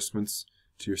two adjustments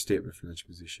to your statement of financial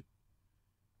position.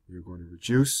 You're going to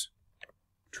reduce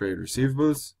trade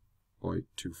receivables by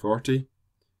 240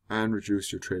 and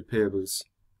reduce your trade payables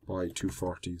by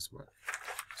 240 as well.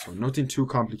 So nothing too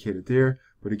complicated there,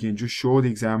 but again, just show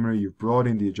the examiner you've brought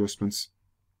in the adjustments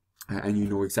and you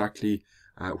know exactly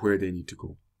where they need to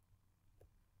go.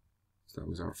 So that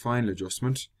was our final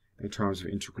adjustment in terms of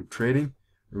intergroup trading.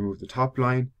 Remove the top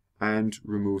line and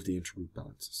remove the intergroup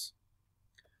balances.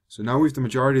 So now we have the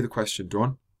majority of the question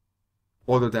done,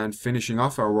 other than finishing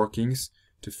off our workings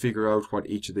to figure out what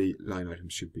each of the line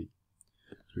items should be.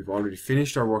 So we've already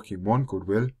finished our working 1,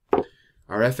 goodwill.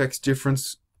 Our FX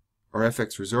difference, or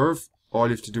FX reserve, all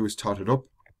you have to do is tot it up,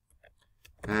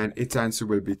 and its answer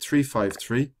will be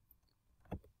 353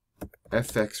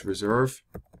 FX reserve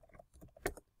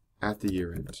at the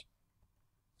year end.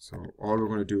 So all we're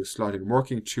going to do is slot in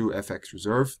working 2 FX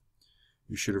reserve.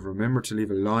 You should have remembered to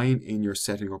leave a line in your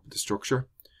setting up of the structure,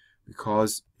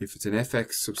 because if it's an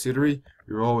FX subsidiary,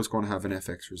 you're always going to have an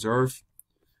FX reserve,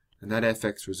 and that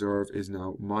FX reserve is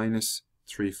now minus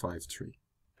 353.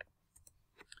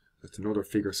 That's another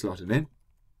figure slotted in.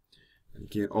 And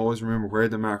again, always remember where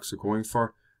the marks are going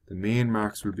for. The main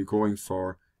marks will be going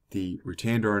for the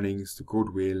retained earnings, the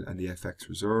goodwill, and the FX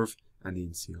reserve, and the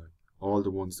NCI. All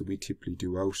the ones that we typically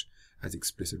do out as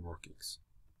explicit workings.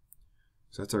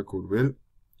 So that's our goodwill.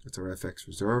 That's our FX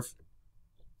reserve.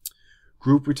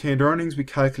 Group retained earnings we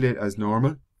calculate as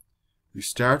normal. You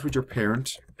start with your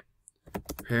parent.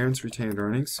 Parent's retained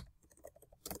earnings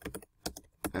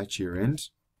at year end.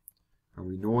 And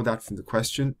we know that from the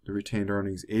question, the retained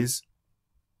earnings is,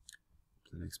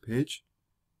 the next page,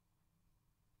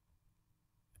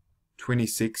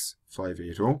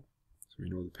 26,580. So we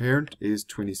know the parent is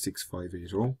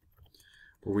 26,580.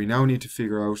 But we now need to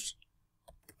figure out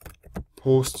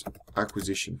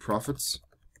post-acquisition profits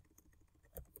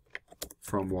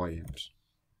from Y end.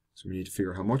 So we need to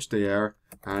figure how much they are,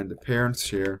 and the parent's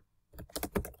share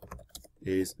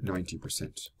is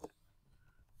 90%.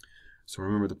 So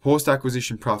remember, the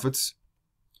post-acquisition profits,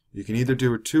 you can either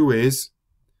do it two ways.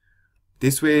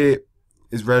 This way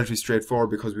is relatively straightforward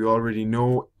because we already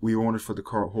know we own it for the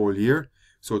whole year.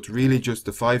 So it's really just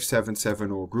the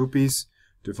 5770 groupies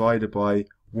divided by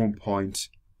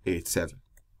 1.87.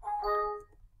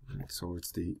 So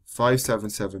it's the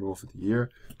 5770 for the year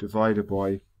divided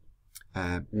by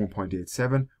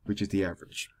 1.87, which is the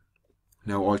average.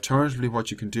 Now alternatively,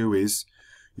 what you can do is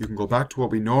you can go back to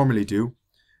what we normally do,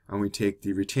 and we take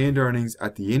the retained earnings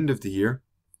at the end of the year,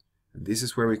 and this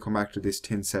is where we come back to this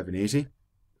 10,780,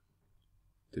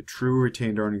 the true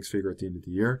retained earnings figure at the end of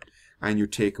the year, and you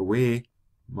take away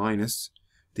minus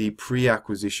the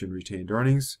pre-acquisition retained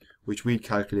earnings, which we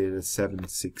calculated as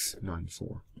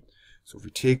 7,694. So if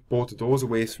we take both of those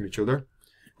away from each other,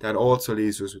 that also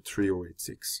leaves us with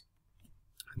 3,086.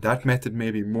 That method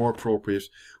may be more appropriate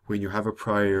when you have a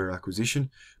prior acquisition,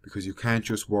 because you can't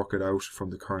just work it out from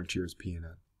the current year's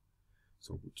P&L.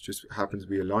 So it just happens to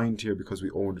be aligned here because we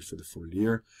owned it for the full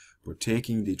year. But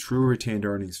taking the true retained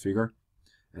earnings figure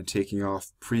and taking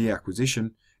off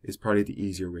pre-acquisition is probably the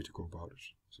easier way to go about it.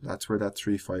 So that's where that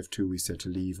 352 we said to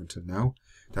leave until now.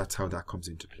 That's how that comes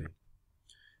into play.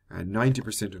 And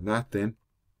 90% of that then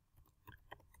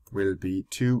will be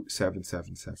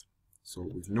 2777. So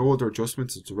with no other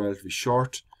adjustments, it's a relatively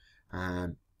short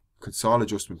console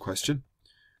adjustment question.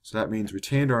 So that means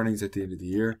retained earnings at the end of the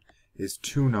year is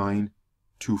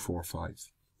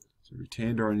 29,245. So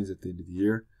retained earnings at the end of the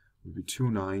year will be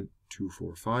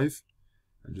 29,245.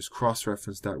 And just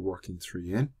cross-reference that working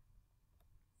 3 in.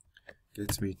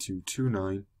 Gets me to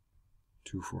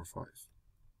 29,245.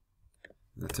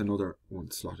 That's another one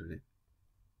slotted in.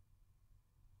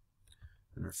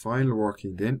 And our final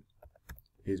working then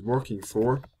is working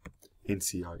for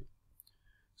NCI.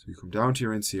 So you come down to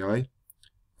your NCI,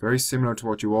 very similar to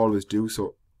what you always do.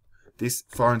 So this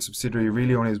foreign subsidiary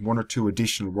really only has 1 or 2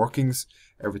 additional workings.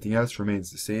 Everything else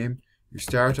remains the same. You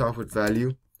start off with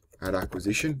value at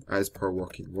acquisition as per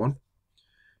working 1.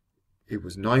 It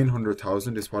was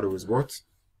 900,000 is what it was worth.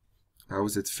 That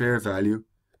was its fair value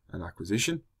an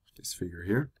acquisition, this figure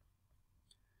here.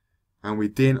 And we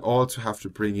then also have to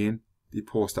bring in the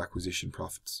post-acquisition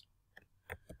profits.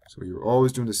 So you're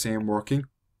always doing the same working,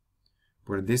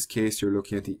 but in this case you're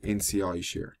looking at the NCI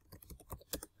share.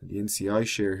 And the NCI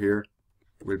share here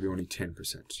will be only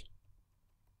 10%.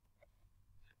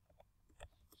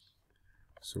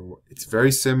 So it's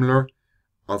very similar.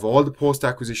 Of all the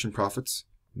post-acquisition profits,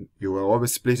 you will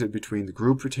always split it between the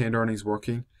group retained earnings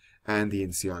working and the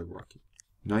NCI working.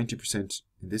 90%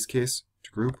 in this case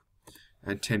to group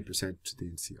and 10% to the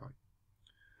NCI.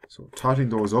 So totting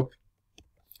those up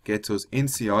gets us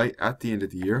NCI at the end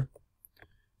of the year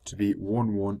to be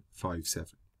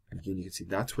 1157. And again, you can see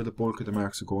that's where the bulk of the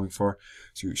marks are going for.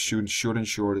 So you should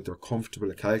ensure that they're comfortable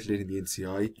at calculating the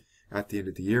NCI at the end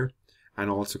of the year and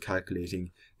also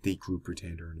calculating the group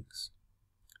retained earnings.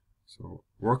 So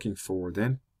working forward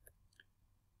then,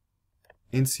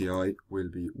 NCI will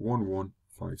be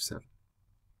 1157.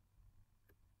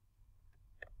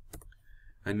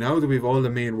 And now that we've all the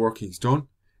main workings done,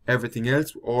 everything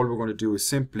else, all we're going to do is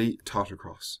simply tot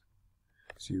across.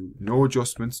 So no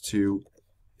adjustments to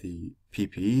the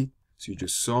PPE, so you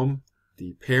just sum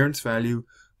the parent's value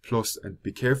plus, and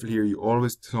be careful here, you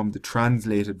always sum the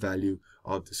translated value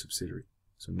of the subsidiary.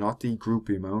 So not the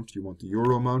groupie amount, you want the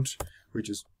euro amount, which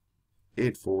is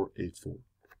 8484.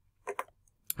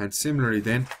 And similarly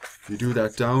then, you do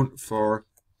that down for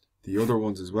the other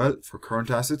ones as well, for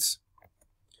current assets.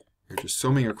 You're just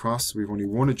summing across. We've only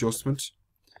one adjustment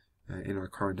in our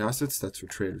current assets, that's for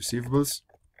trade receivables.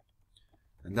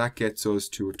 And that gets us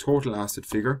to a total asset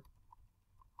figure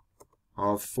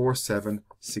of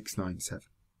 47697.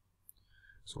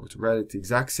 So it's the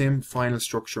exact same final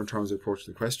structure in terms of approach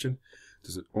to the question.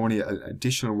 There's only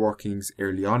additional workings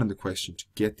early on in the question to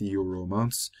get the euro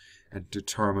amounts and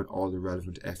determine all the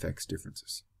relevant FX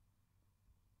differences.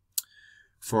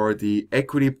 For the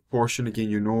equity portion,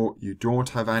 again, you know you don't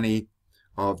have any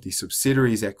of the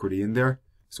subsidiaries equity in there.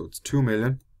 So it's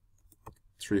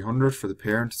 2,300,000 for the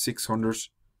parent, 600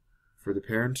 for the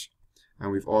parent,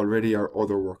 and we've already our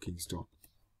other workings done.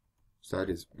 So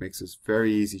that makes us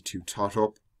very easy to tot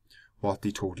up what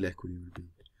the total equity will be.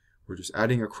 We're just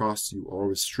adding across. You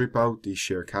always strip out the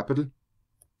share capital,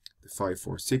 the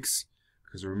 546,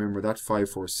 because remember that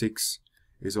 546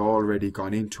 is already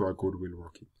gone into our goodwill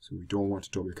working. So we don't want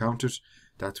to double count it.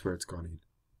 That's where it's gone in.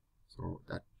 So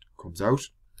that comes out,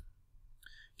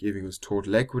 giving us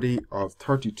total equity of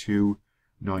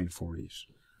 32,948.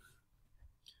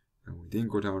 And we then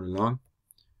go down along.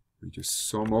 We just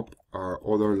sum up our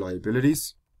other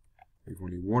liabilities. We have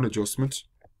only one adjustment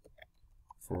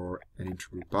for an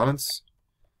intergroup balance,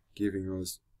 giving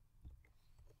us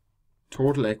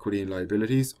total equity and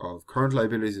liabilities of current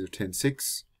liabilities of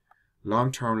 10,600,000,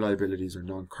 long-term liabilities or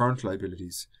non-current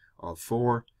liabilities of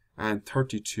 4, and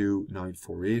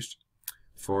 32,948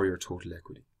 for your total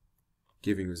equity,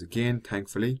 giving us again,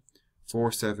 thankfully,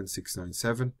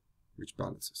 47697, which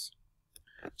balances.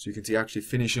 So you can see actually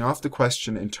finishing off the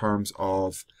question in terms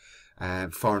of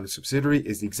foreign subsidiary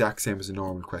is the exact same as a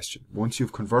normal question. Once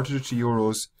you've converted it to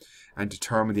euros and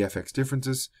determined the FX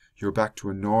differences, you're back to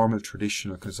a normal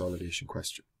traditional consolidation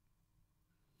question.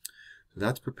 So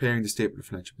that's preparing the statement of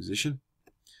financial position.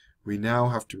 We now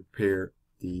have to prepare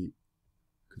the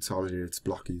consolidated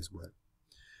SPLOCI as well.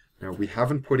 Now we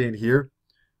haven't put in here,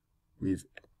 we've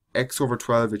x over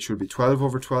 12, it should be 12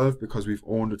 over 12 because we've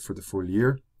owned it for the full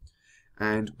year.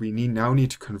 And we now need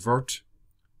to convert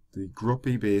the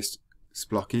groupie based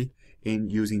SPLOCI in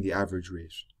using the average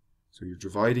rate. So you're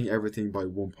dividing everything by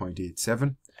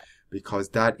 1.87 because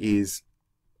that is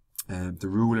the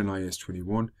rule in IAS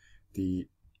 21. The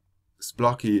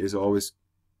SPLOCI is always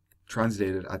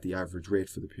translated at the average rate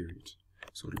for the period.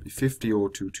 So it'll be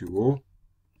 50,0220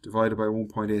 divided by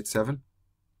 1.87.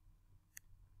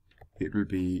 It will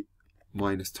be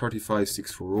minus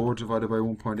 35,640 divided by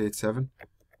 1.87.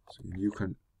 So you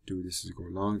can do this as you go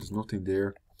along. There's nothing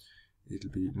there. It'll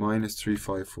be minus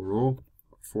 3540,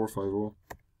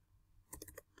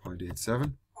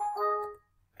 450.87.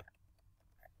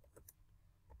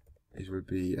 It will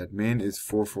be admin is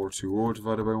 4420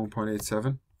 divided by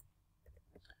 1.87.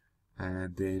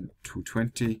 And then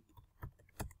 220.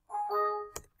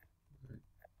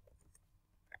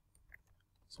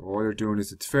 So all you're doing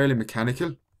is it's fairly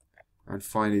mechanical. And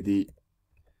finally the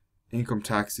income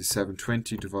tax is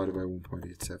 720 divided by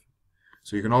 1.87.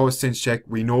 So you can always sense check.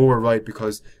 We know we're right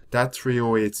because that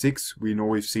 3086 we know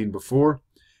we've seen before.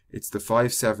 It's the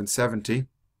 5770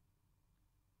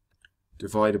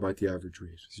 divided by the average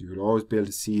rate. So you could always be able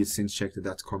to see a sense check that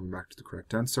that's coming back to the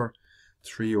correct answer.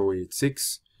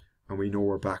 3086, and we know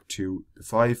we're back to the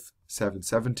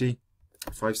 5770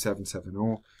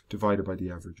 divided by the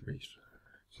average rate.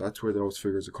 So that's where those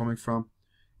figures are coming from.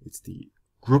 It's the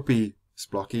Group E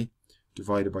SPLOCky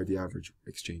divided by the average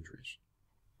exchange rate.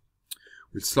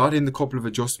 We'll slot in the couple of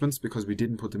adjustments because we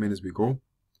didn't put them in as we go.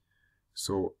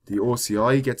 So the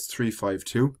OCI gets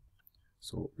 352.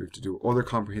 So we have to do other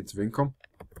comprehensive income.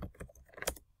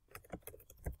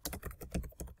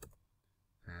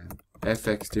 And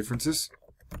FX differences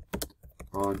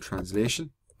on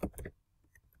translation.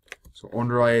 So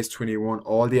under IAS 21,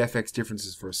 all the FX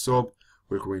differences for a sub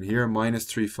will go in here, minus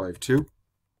 352.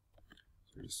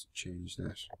 So just change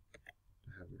that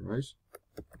to have it right.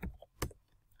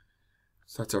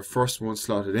 So that's our first one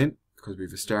slotted in because we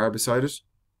have a star beside it.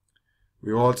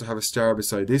 We also have a star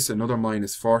beside this, another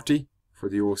minus 40 for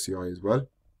the OCI as well.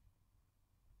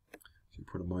 So you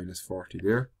put a minus 40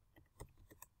 there.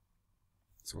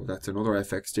 So that's another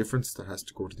FX difference that has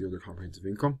to go to the other comprehensive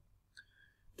income.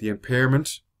 The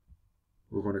impairment,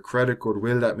 we're going to credit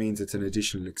goodwill. That means it's an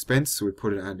additional expense. So we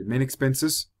put it in admin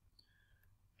expenses,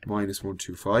 minus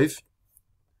 125,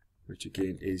 which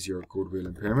again is your goodwill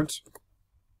impairment.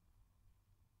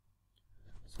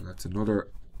 So that's another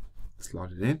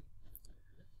slotted in.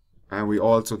 And we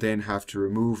also then have to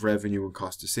remove revenue and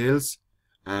cost of sales,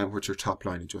 which are top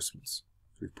line adjustments.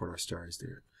 So we've put our stars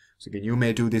there. So again, you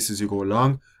may do this as you go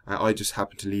along. I just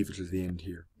happen to leave it till the end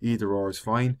here. Either or is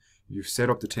fine. You've set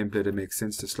up the template, it makes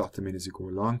sense to slot them in as you go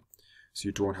along, so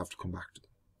you don't have to come back to them.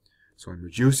 So I'm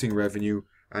reducing revenue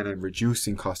and I'm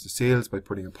reducing cost of sales by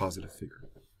putting a positive figure.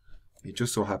 It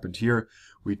just so happened here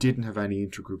we didn't have any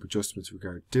intergroup adjustments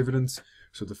regarding dividends,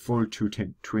 so the full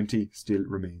 220 still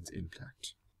remains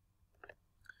intact.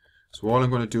 So all I'm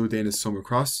going to do then is sum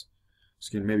across. So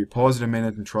you can maybe pause it a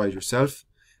minute and try it yourself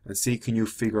and see can you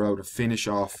figure out or finish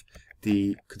off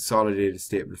the consolidated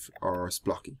statement or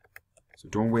SPLOCky. So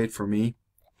don't wait for me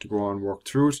to go on and work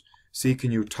through it. See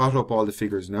can you tot up all the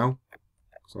figures now.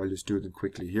 So I'll just do them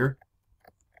quickly here.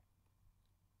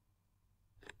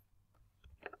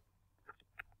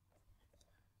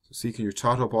 So see can you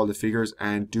tot up all the figures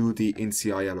and do the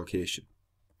NCI allocation.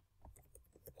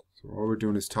 So all we're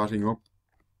doing is totting up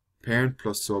parent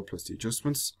plus sub plus the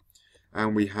adjustments,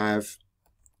 and we have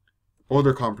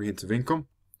other comprehensive income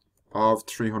of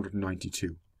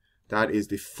 392. That is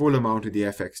the full amount of the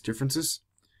FX differences,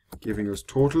 giving us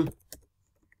total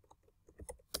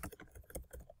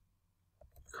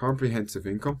comprehensive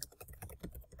income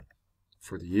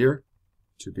for the year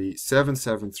to be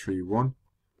 7731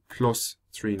 plus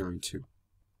 392.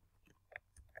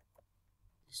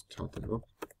 Just tot that up.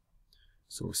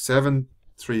 So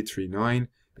 7339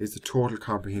 is the total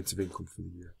comprehensive income for the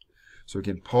year. So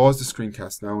again, pause the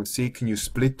screencast now and see can you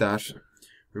split that.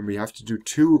 When we have to do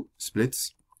two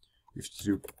splits, you have to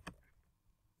do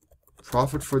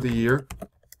profit for the year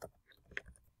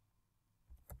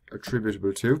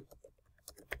attributable to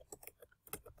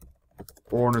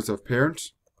owners of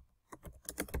parent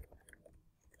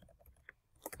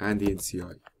and the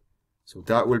NCI. So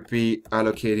that will be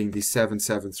allocating the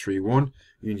 7731.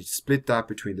 You need to split that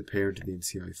between the parent and the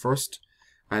NCI first.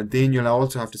 And then you'll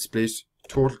also have to split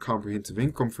total comprehensive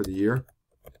income for the year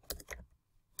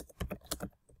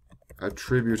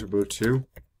attributable to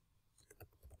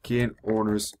gain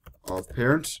owners of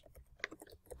parent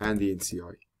and the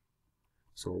NCI.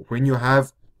 So when you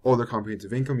have other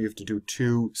comprehensive income, you have to do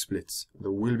two splits. There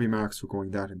will be marks for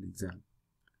going that in the exam.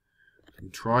 You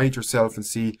try it yourself and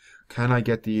see, can I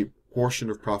get the portion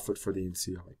of profit for the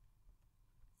NCI?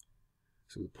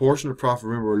 So the portion of profit,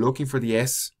 remember we're looking for the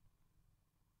S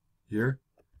here.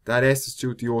 That S is due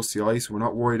with the OCI, so we're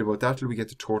not worried about that till we get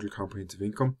the total comprehensive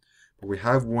income. But we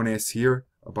have one S here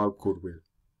about goodwill.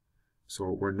 So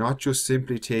we're not just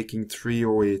simply taking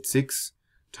 3086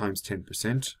 times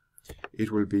 10%.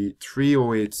 It will be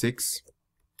 3086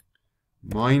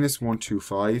 minus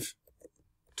 125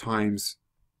 times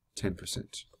 10%.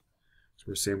 So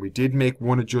we're saying we did make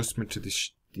one adjustment to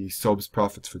the subs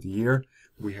profits for the year.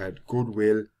 We had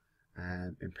goodwill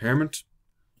and impairment.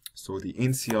 So the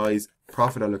NCI's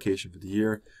profit allocation for the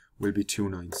year will be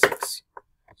 296.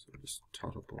 So just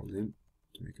tot up all in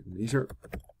to make it neater.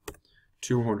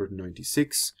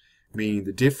 296, meaning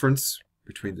the difference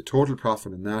between the total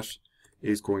profit and that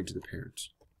is going to the parent.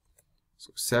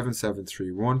 So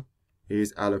 7731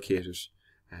 is allocated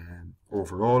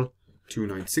overall,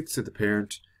 296 to the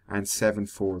parent and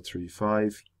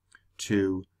 7435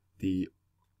 to the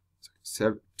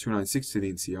 296 to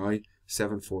the NCI,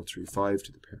 7435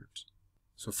 to the parent.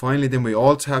 So finally then we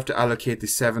also have to allocate the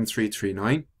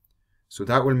 7339. So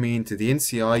that will mean to the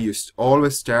NCI you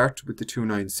always start with the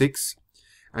 296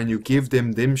 and you give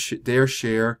them their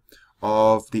share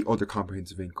of the other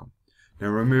comprehensive income. Now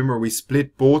remember, we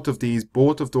split both of these.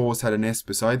 Both of those had an S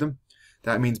beside them.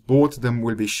 That means both of them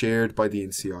will be shared by the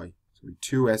NCI. So we have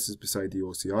two S's beside the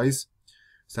OCIs.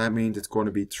 So that means it's going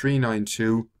to be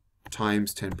 392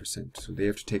 times 10%. So they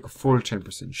have to take a full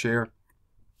 10% share,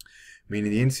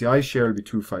 meaning the NCI share will be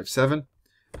 257,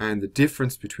 and the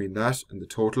difference between that and the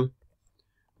total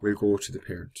will go to the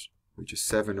parent, which is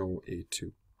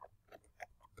 7082.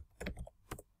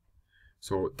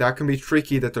 So that can be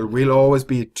tricky, that there will always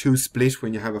be a 2 split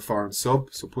when you have a foreign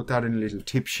sub. So put that in a little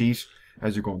tip sheet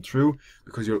as you're going through,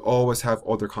 because you'll always have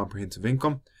other comprehensive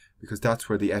income, because that's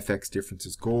where the FX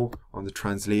differences go on the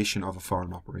translation of a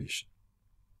foreign operation.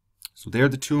 So they're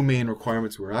the two main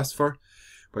requirements we're asked for,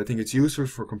 but I think it's useful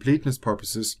for completeness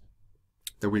purposes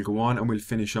that we'll go on and we'll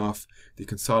finish off the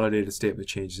consolidated statement of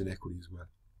changes in equity as well.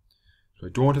 So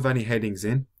I don't have any headings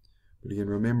in, but again,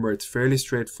 remember, it's fairly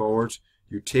straightforward.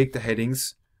 You take the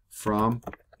headings from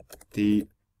the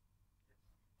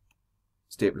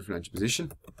statement of financial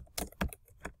position.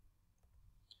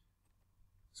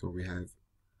 So we have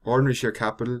ordinary share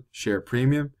capital, share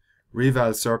premium,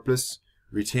 reval surplus,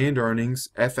 retained earnings,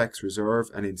 FX reserve,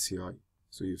 and NCI.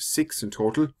 So you have 6 in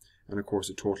total, and of course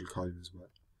a total column as well.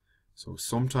 So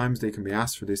sometimes they can be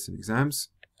asked for this in exams.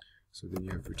 So then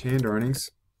you have retained earnings.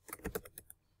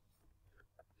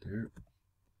 There.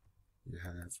 You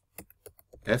have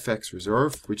FX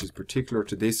reserve, which is particular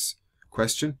to this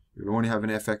question. You'll only have an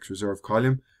FX reserve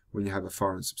column when you have a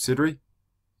foreign subsidiary.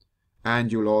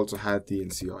 And you'll also have the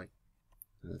NCI.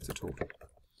 That's the total.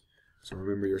 So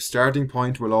remember, your starting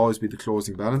point will always be the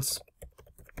closing balance.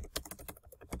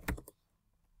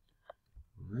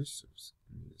 Alright, so just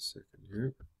give me a second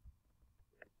here.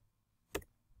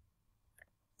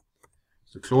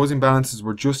 So closing balances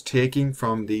we're just taking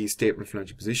from the statement of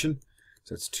financial position.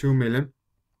 So that's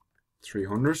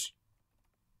 2,300,000,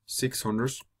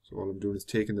 600. So all I'm doing is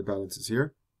taking the balances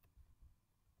here.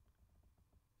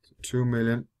 So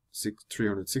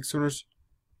 2,300,000, 600.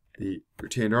 The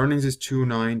retained earnings is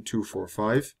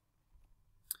 29,245.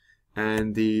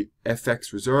 And the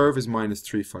FX reserve is minus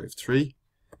 353.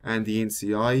 And the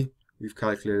NCI we've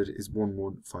calculated is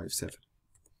 1157.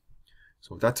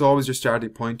 So that's always your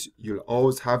starting point. You'll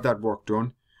always have that work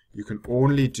done. You can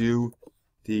only do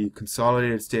the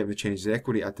consolidated statement of changes in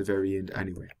equity at the very end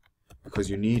anyway,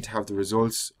 because you need to have the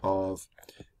results of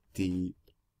the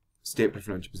statement of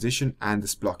financial position and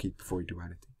the block heap before you do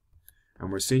anything. And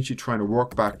we're essentially trying to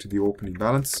work back to the opening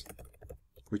balance,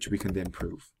 which we can then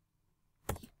prove.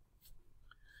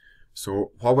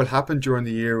 So what will happen during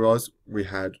the year was we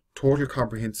had total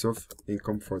comprehensive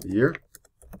income for the year,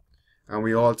 and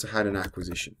we also had an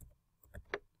acquisition.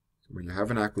 So when you have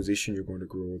an acquisition, you're going to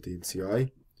grow the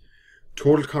NCI.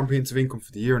 Total comprehensive income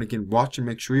for the year, and again, watch and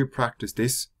make sure you practice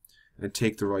this and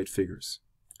take the right figures.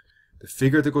 The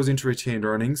figure that goes into retained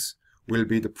earnings will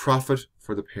be the profit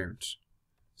for the parent.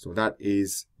 So that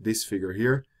is this figure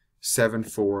here,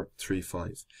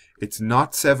 7435. It's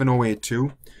not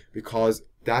 7082 because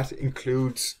that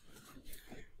includes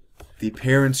the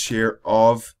parent's share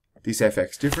of this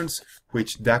FX difference,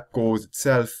 which that goes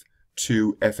itself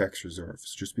to FX reserve.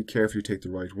 So just be careful you take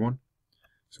the right one.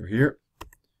 So here,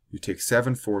 you take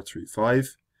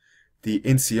 7435. The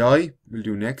NCI we'll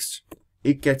do next.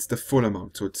 It gets the full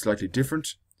amount, so it's slightly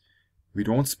different. We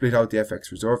don't split out the FX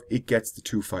reserve, it gets the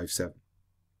 257.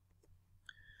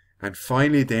 And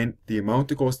finally then, the amount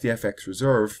that goes to the FX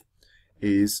reserve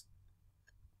is,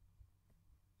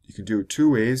 you can do it two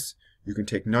ways. You can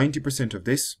take 90% of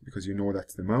this, because you know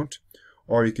that's the amount,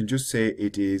 or you can just say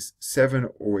it is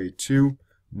 7082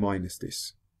 minus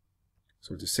this.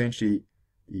 So it's essentially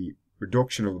the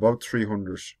reduction of about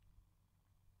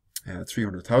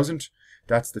 300,000.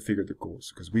 That's the figure that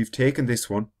goes, because we've taken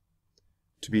this one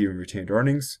to be in retained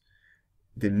earnings.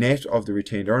 The net of the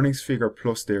retained earnings figure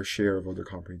plus their share of other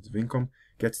comprehensive income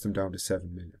gets them down to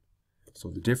 7 million. So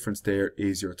the difference there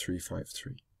is your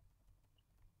 353.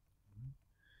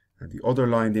 And the other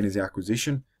line then is the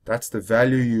acquisition. That's the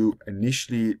value you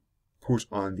initially put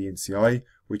on the NCI,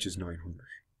 which is 900.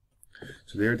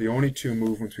 So they're the only two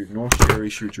movements. We have no share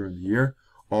issue during the year,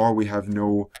 or we have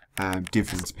no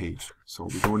dividends paid. So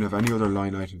we don't have any other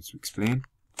line items to explain.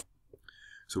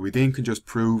 So we then can just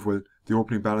prove, well, the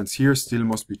opening balance here still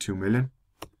must be 2 million,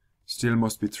 still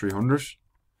must be 300,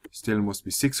 still must be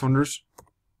 600.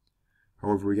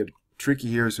 However, we get tricky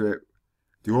here, so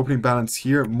the opening balance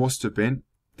here must have been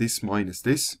this minus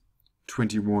this,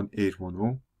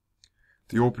 21,810.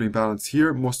 The opening balance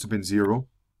here must have been 0,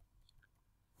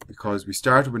 because we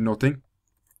started with nothing.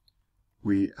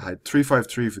 We had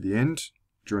 353 for the end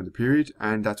during the period,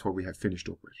 and that's what we had finished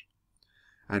up with.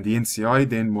 And the NCI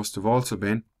then must have also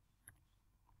been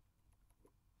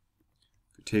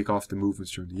we take off the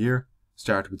movements during the year,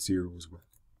 start with 0 as well.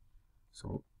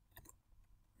 So,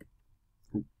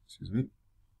 excuse me.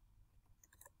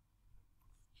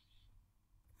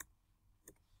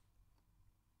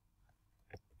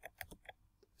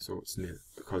 So it's nil,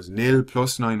 because nil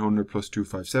plus 900 plus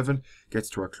 257 gets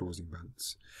to our closing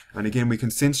balance. And again, we can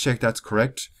sense check that's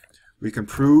correct. We can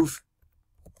proof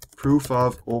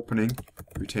of opening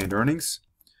retained earnings.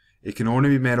 It can only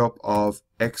be made up of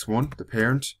X1, the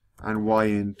parent, and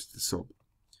Yn, the sub.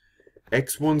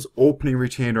 X1's opening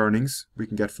retained earnings, we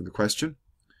can get from the question,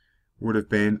 would have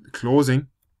been closing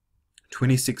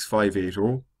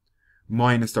 26,580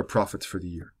 minus their profits for the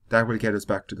year. That will get us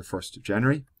back to the 1st of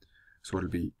January. So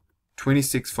it'll be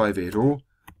 26,580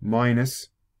 minus,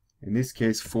 in this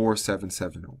case,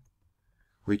 4,770,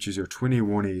 which is your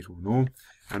 21,810.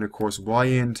 And of course,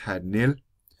 Y-end had nil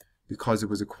because it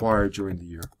was acquired during the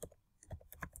year,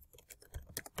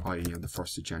 i.e. on the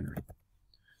 1st of January.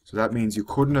 So that means you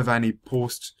couldn't have any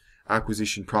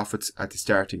post-acquisition profits at the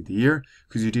start of the year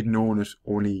because you didn't own it,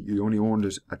 you only owned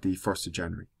it at the 1st of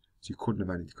January. So you couldn't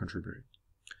have any contributed.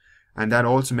 And that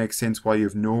also makes sense why you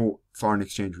have no foreign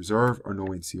exchange reserve or no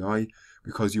NCI,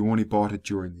 because you only bought it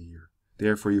during the year.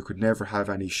 Therefore, you could never have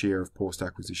any share of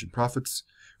post-acquisition profits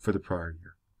for the prior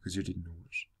year because you didn't own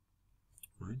it.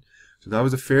 Right? So that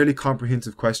was a fairly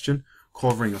comprehensive question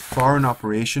covering a foreign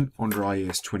operation under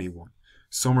IAS 21.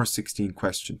 Summer 16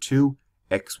 question 2,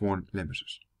 X1 Limited.